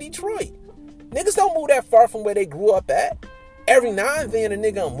still live in Detroit. Niggas don't move that far from where they grew up at. Every now and then a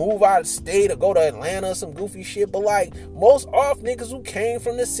nigga move out of state or go to Atlanta or some goofy shit, but like most off niggas who came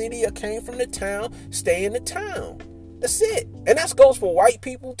from the city or came from the town stay in the town. That's it. And that goes for white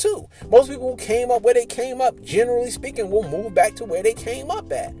people too. Most people who came up where they came up, generally speaking, will move back to where they came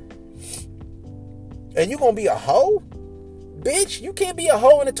up at. And you gonna be a hoe? Bitch, you can't be a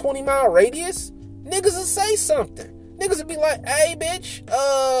hoe in a 20-mile radius. Niggas will say something. Niggas will be like, hey, bitch,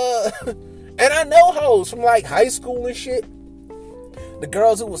 and I know hoes from like high school and shit. The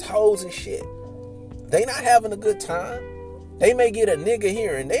girls who was hoes and shit. They not having a good time. They may get a nigga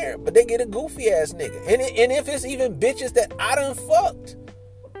here and there, but they get a goofy ass nigga. And if it's even bitches that I done fucked,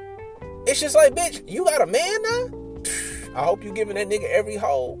 it's just like, bitch, you got a man now? I hope you giving that nigga every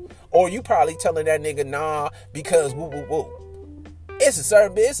hoe. Or you probably telling that nigga nah because woo woo woo. It's a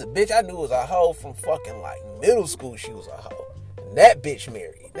certain bitch. It's a bitch I knew was a hoe from fucking like middle school. She was a hoe. And that bitch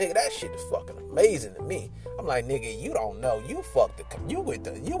married. Nigga, that shit is fucking amazing to me. I'm like, nigga, you don't know. You fucked you with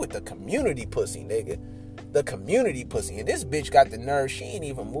the community pussy, nigga. The community pussy. And this bitch got the nerve. She ain't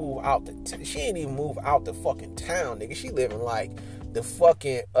even move out the fucking town, nigga. She living like the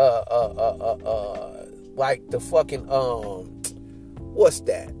fucking like the fucking what's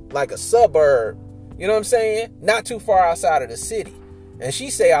that? Like a suburb. You know what I'm saying? Not too far outside of the city. And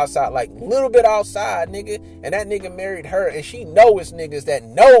she say outside, like a little bit outside, nigga. And that nigga married her. And she know it's niggas that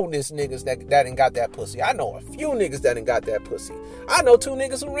know this niggas that ain't got that pussy. I know a few niggas that ain't got that pussy. I know 2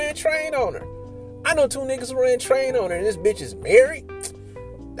 niggas who ran train on her. And this bitch is married.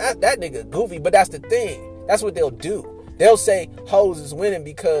 That nigga goofy. But that's the thing. That's what they'll do. They'll say hoes is winning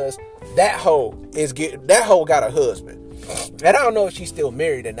because that hoe got a husband. And I don't know if she's still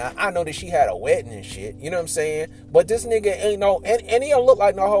married or not. I know that she had a wedding and shit. You know what I'm saying? But this nigga ain't no... And he don't look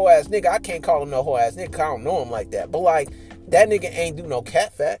like no hoe ass nigga. I can't call him no hoe ass nigga. I don't know him like that. But like, that nigga ain't do no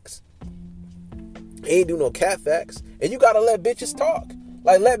cat facts. He ain't do no cat facts. And you gotta let bitches talk.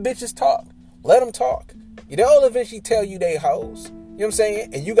 Like, let bitches talk. Let them talk. They'll eventually tell you they hoes. You know what I'm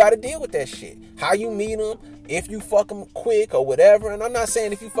saying? And you gotta deal with that shit. How you meet them, if you fuck them quick or whatever. And I'm not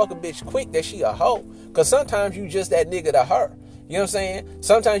saying if you fuck a bitch quick that she a hoe. Because sometimes you just that nigga to her. You know what I'm saying?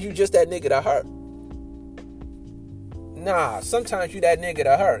 Sometimes you just that nigga to her. Nah, sometimes you that nigga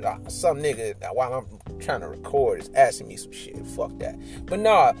to her. Some nigga, while I'm trying to record, is asking me some shit. Fuck that. But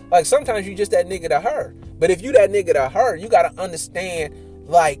nah, like sometimes you just that nigga to her. But if you that nigga to her, you got to understand,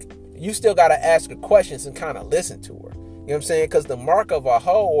 like, you still got to ask her questions and kind of listen to her. You know what I'm saying? Because the mark of a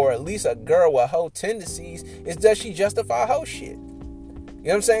hoe, or at least a girl with hoe tendencies, is does she justify hoe shit? You know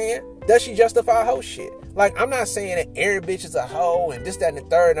what I'm saying? Does she justify hoe shit? Like, I'm not saying that every bitch is a hoe and this, that, and the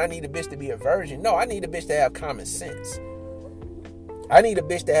third, and I need a bitch to be a virgin. No, I need a bitch to have common sense. I need a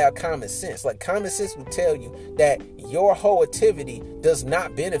bitch to have common sense. Like, common sense will tell you that your hoe activity does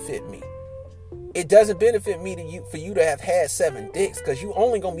not benefit me. It doesn't benefit me for you to have had 7 dicks, because you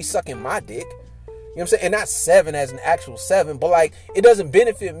only gonna be sucking my dick. You know what I'm saying? And not 7 as an actual 7, but like, it doesn't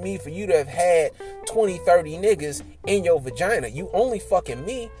benefit me for you to have had 20, 30 niggas in your vagina. You only fucking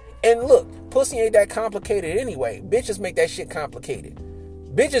me. And look, pussy ain't that complicated anyway. Bitches make that shit complicated.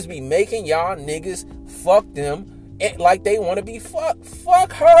 Bitches be making y'all niggas fuck them like they want to be fucked.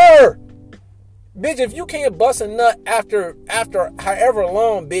 Fuck her. Bitch, if you can't bust a nut after however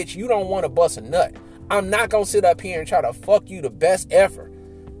long, bitch, you don't want to bust a nut. I'm not gonna sit up here and try to fuck you the best ever.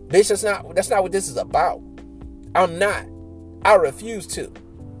 Bitch, that's not what this is about. I'm not. I refuse to.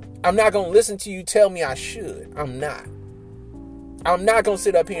 I'm not gonna listen to you tell me I should. I'm not. I'm not gonna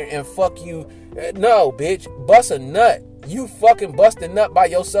sit up here and fuck you. No, bitch. Bust a nut. You fucking bust a nut by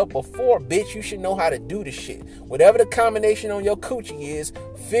yourself before, bitch. You should know how to do the shit. Whatever the combination on your coochie is,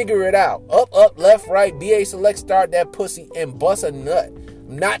 figure it out. Up, left, right, BA select, start that pussy and bust a nut.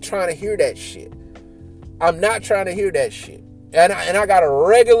 I'm not trying to hear that shit. I'm not trying to hear that shit. And I got a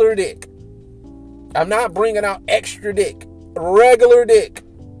regular dick. I'm not bringing out extra dick. Regular dick.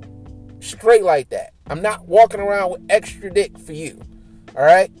 Straight like that. I'm not walking around with extra dick for you. All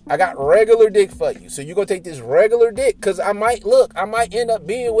right? I got regular dick for you. So you going to take this regular dick, because I might end up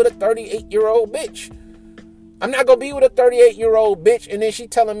being with a 38-year-old bitch. I'm not going to be with a 38-year-old bitch and then she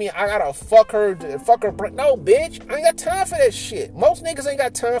telling me I got to fuck her. No, bitch. I ain't got time for that shit. Most niggas ain't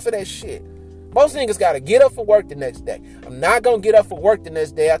got time for that shit. Most niggas got to get up for work the next day. I'm not going to get up for work the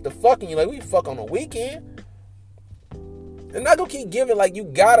next day after fucking you. Like, we fuck on the weekend. I'm not gonna keep giving, like, you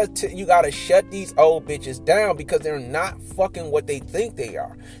gotta shut these old bitches down because they're not fucking what they think they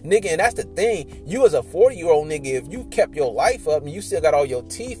are. Nigga, and that's the thing. You as a 40-year-old nigga, if you kept your life up and you still got all your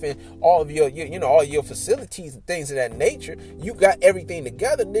teeth and all of your all your facilities and things of that nature, you got everything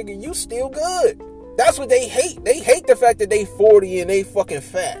together, nigga, you still good. That's what they hate. They hate the fact that they 40 and they fucking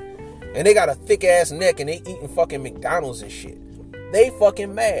fat. And they got a thick ass neck and they eating fucking McDonald's and shit. They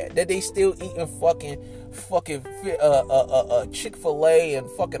fucking mad that they still eating fucking Chick-fil-A and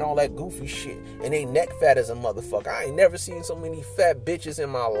fucking all that goofy shit. And they neck fat as a motherfucker. I ain't never seen so many fat bitches in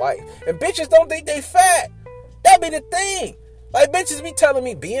my life. And bitches don't think they fat. That be the thing. Like, bitches be telling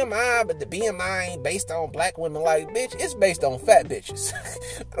me BMI, but the BMI ain't based on black women. Like, bitch, it's based on fat bitches.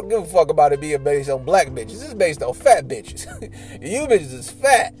 I don't give a fuck about it being based on black bitches. It's based on fat bitches. You bitches is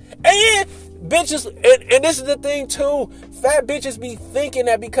fat. And bitches, and this is the thing too, fat bitches be thinking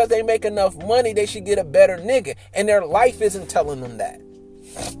that because they make enough money, they should get a better nigga. And their life isn't telling them that.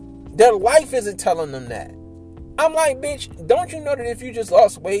 Their life isn't telling them that. I'm like, bitch, don't you know that if you just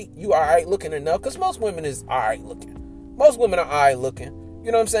lost weight, you alright looking enough? Because most women is alright looking. Most women are alright looking.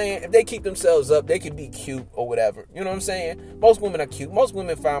 You know what I'm saying? If they keep themselves up, they can be cute or whatever. You know what I'm saying? Most women are cute. Most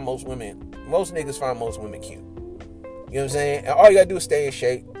niggas find most women cute. You know what I'm saying? And all you gotta do is stay in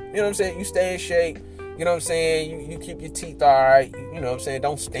shape. You know what I'm saying? You stay in shape. You know what I'm saying? You keep your teeth alright. You know what I'm saying?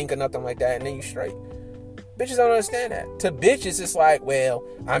 Don't stink or nothing like that, and then you straight. Bitches don't understand that. To bitches, it's like, well,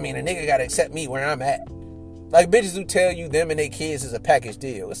 I mean, a nigga gotta accept me where I'm at. Like, bitches who tell you them and their kids is a package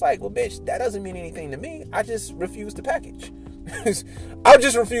deal. It's like, well, bitch, that doesn't mean anything to me. I just refuse to package. I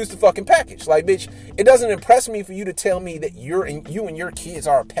just refuse to fucking package. Like, bitch, it doesn't impress me for you to tell me that you and your kids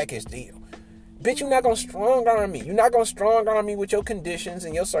are a package deal. Bitch, you're not going to strong arm me. You're not going to strong arm me with your conditions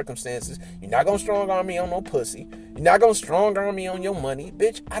and your circumstances. You're not going to strong arm me on no pussy. You're not going to strong arm me on your money.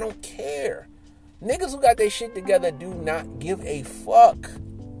 Bitch, I don't care. Niggas who got their shit together do not give a fuck.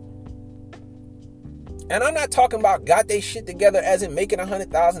 And I'm not talking about got they shit together as in making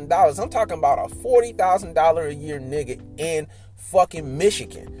 $100,000. I'm talking about a $40,000 a year nigga in fucking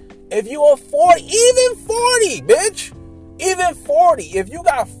Michigan. If you are 40, even 40, bitch. Even 40. If you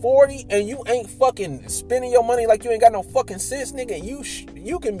got 40 and you ain't fucking spending your money like you ain't got no fucking sense, nigga,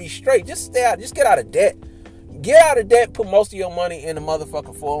 you can be straight. Just stay out. Just get out of debt. Get out of debt, put most of your money in the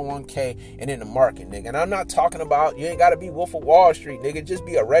motherfucking 401k and in the market, nigga. And I'm not talking about, you ain't got to be Wolf of Wall Street, nigga. Just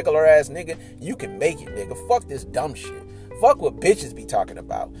be a regular ass nigga. You can make it, nigga. Fuck this dumb shit. Fuck what bitches be talking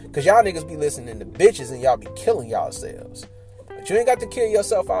about. Because y'all niggas be listening to bitches and y'all be killing yourselves. But you ain't got to kill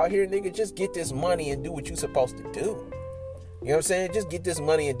yourself out here, nigga. Just get this money and do what you supposed to do. You know what I'm saying? Just get this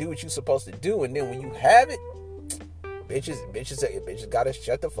money and do what you supposed to do. And then when you have it, bitches gotta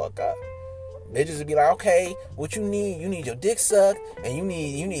shut the fuck up. Bitches would be like, okay, what you need? You need your dick sucked, and you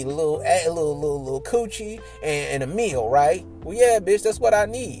need a little coochie and a meal, right? Well, yeah, bitch, that's what I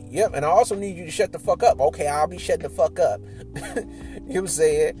need. Yep, and I also need you to shut the fuck up. Okay, I'll be shutting the fuck up. You know what I'm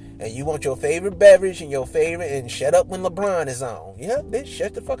saying? And you want your favorite beverage and shut up when LeBron is on. Yeah, bitch,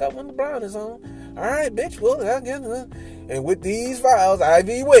 shut the fuck up when LeBron is on. All right, bitch, well, and with these vials, I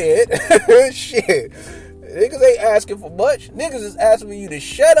be wed. Shit. Niggas ain't asking for much. Niggas is asking for you to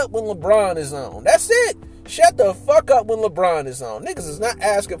shut up when LeBron is on. That's it. Shut the fuck up when LeBron is on. Niggas is not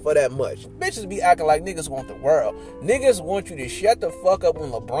asking for that much. Bitches be acting like niggas want the world. Niggas want you to shut the fuck up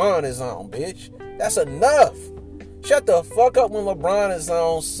when LeBron is on, bitch. That's enough. Shut the fuck up when LeBron is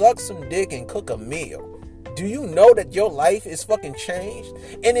on, suck some dick and cook a meal. Do you know that your life is fucking changed?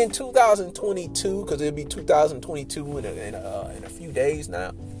 And in 2022, because it'll be 2022 in a few days now.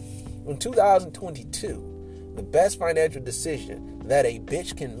 In 2022, the best financial decision that a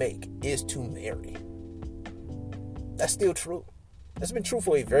bitch can make is to marry. That's still true. That's been true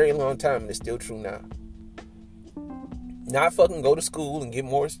for a very long time, and it's still true now. Not fucking go to school and get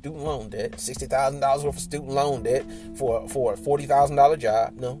more student loan debt, $60,000 worth of student loan debt for a $40,000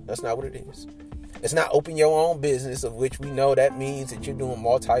 job. No, that's not what it is. It's not open your own business, of which we know that means that you're doing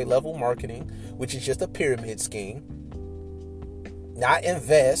multi-level marketing, which is just a pyramid scheme. Not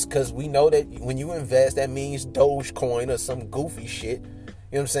invest, because we know that when you invest, that means Dogecoin or some goofy shit. You know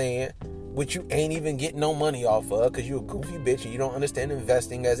what I'm saying? which you ain't even getting no money off of because you a goofy bitch and you don't understand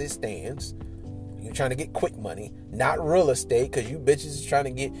investing as it stands. You're trying to get quick money, not real estate, because you bitches is trying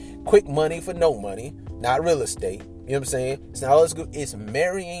to get quick money for no money, not real estate. You know what I'm saying? It's not all it's good. It's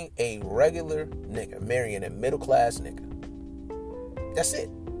marrying a regular nigga, marrying a middle class nigga. That's it.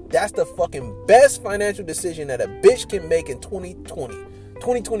 That's the fucking best financial decision that a bitch can make in 2020,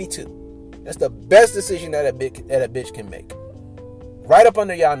 2022. That's the best decision that a bitch can make. Right up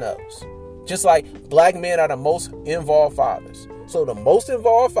under y'all nose. Just like black men are the most involved fathers. So the most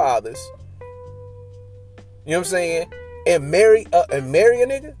involved fathers, you know what I'm saying, and marry a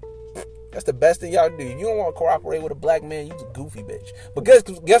nigga, that's the best thing y'all do. You don't want to cooperate with a black man, you's a goofy bitch. But guess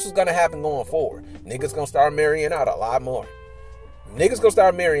what's going to happen going forward? Niggas going to start marrying out a lot more. Niggas going to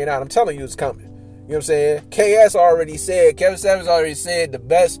start marrying out. I'm telling you it's coming. You know what I'm saying? Kevin Savage already said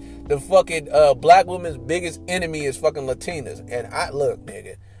the fucking black woman's biggest enemy is fucking Latinas. And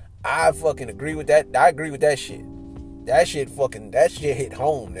I fucking agree with that. I agree with that shit. That shit hit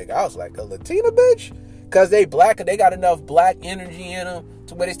home, nigga. I was like, a Latina bitch? Because they black and they got enough black energy in them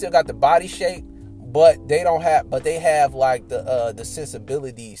to where they still got the body shape, but they have like the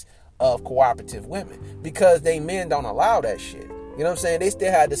sensibilities of cooperative women because they men don't allow that shit. You know what I'm saying? They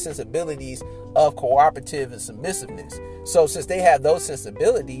still have the sensibilities of cooperative and submissiveness. So since they have those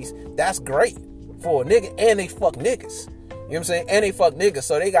sensibilities, that's great for a nigga, and they fuck niggas. You know what I'm saying? And they fuck niggas.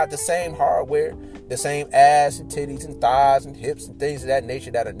 So they got the same hardware, the same ass and titties and thighs and hips and things of that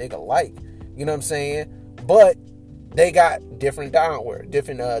nature that a nigga like. You know what I'm saying? But they got different downware,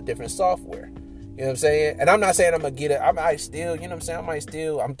 different software. You know what I'm saying? And I'm not saying I'm gonna get it. I might still, you know what I'm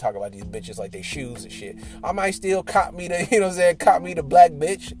saying? I'm talking about these bitches like they shoes and shit. I might still cop me the, you know what I'm saying? Cop me the black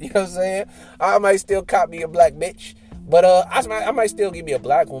bitch. You know what I'm saying? I might still cop me a black bitch. But I might still give me a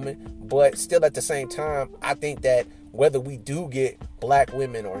black woman. But still at the same time, I think that whether we do get black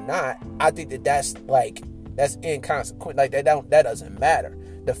women or not, I think that's inconsequential. Like that doesn't matter.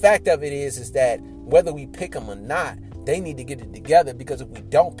 The fact of it is that whether we pick them or not, they need to get it together, because if we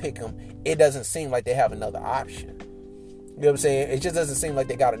don't pick them, it doesn't seem like they have another option. You know what I'm saying? It just doesn't seem like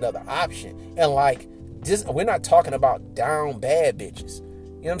they got another option. And like this, we're not talking about down bad bitches. You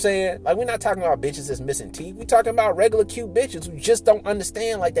know what I'm saying? Like, we're not talking about bitches that's missing teeth. We're talking about regular cute bitches who just don't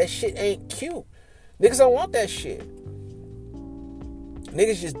understand like that shit ain't cute. Niggas don't want that shit.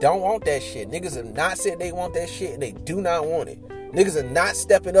 Niggas just don't want that shit. Niggas have not said they want that shit, and they do not want it. Niggas are not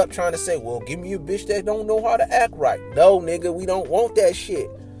stepping up trying to say, well, give me a bitch that don't know how to act right. No, nigga, we don't want that shit.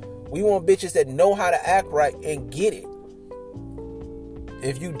 We want bitches that know how to act right and get it.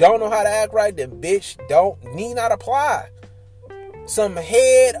 If you don't know how to act right, then bitch, need not apply. Some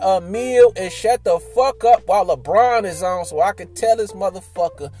head, a meal, and shut the fuck up while LeBron is on, so I can tell this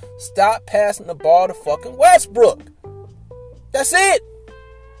motherfucker, stop passing the ball to fucking Westbrook. That's it.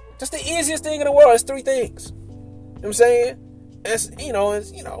 That's the easiest thing in the world. It's 3 things. You know what I'm saying?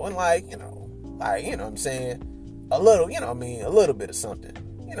 And like, you know what I'm saying? A little bit of something.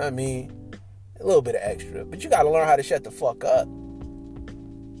 You know what I mean? A little bit of extra. But you gotta learn how to shut the fuck up.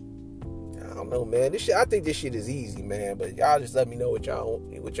 I don't know, man. I think this shit is easy, man. But y'all just let me know what y'all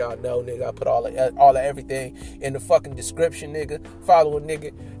know, nigga. I put all of everything in the fucking description, nigga. Follow a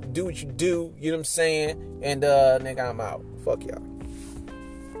nigga. Do what you do. You know what I'm saying? And nigga, I'm out. Fuck y'all.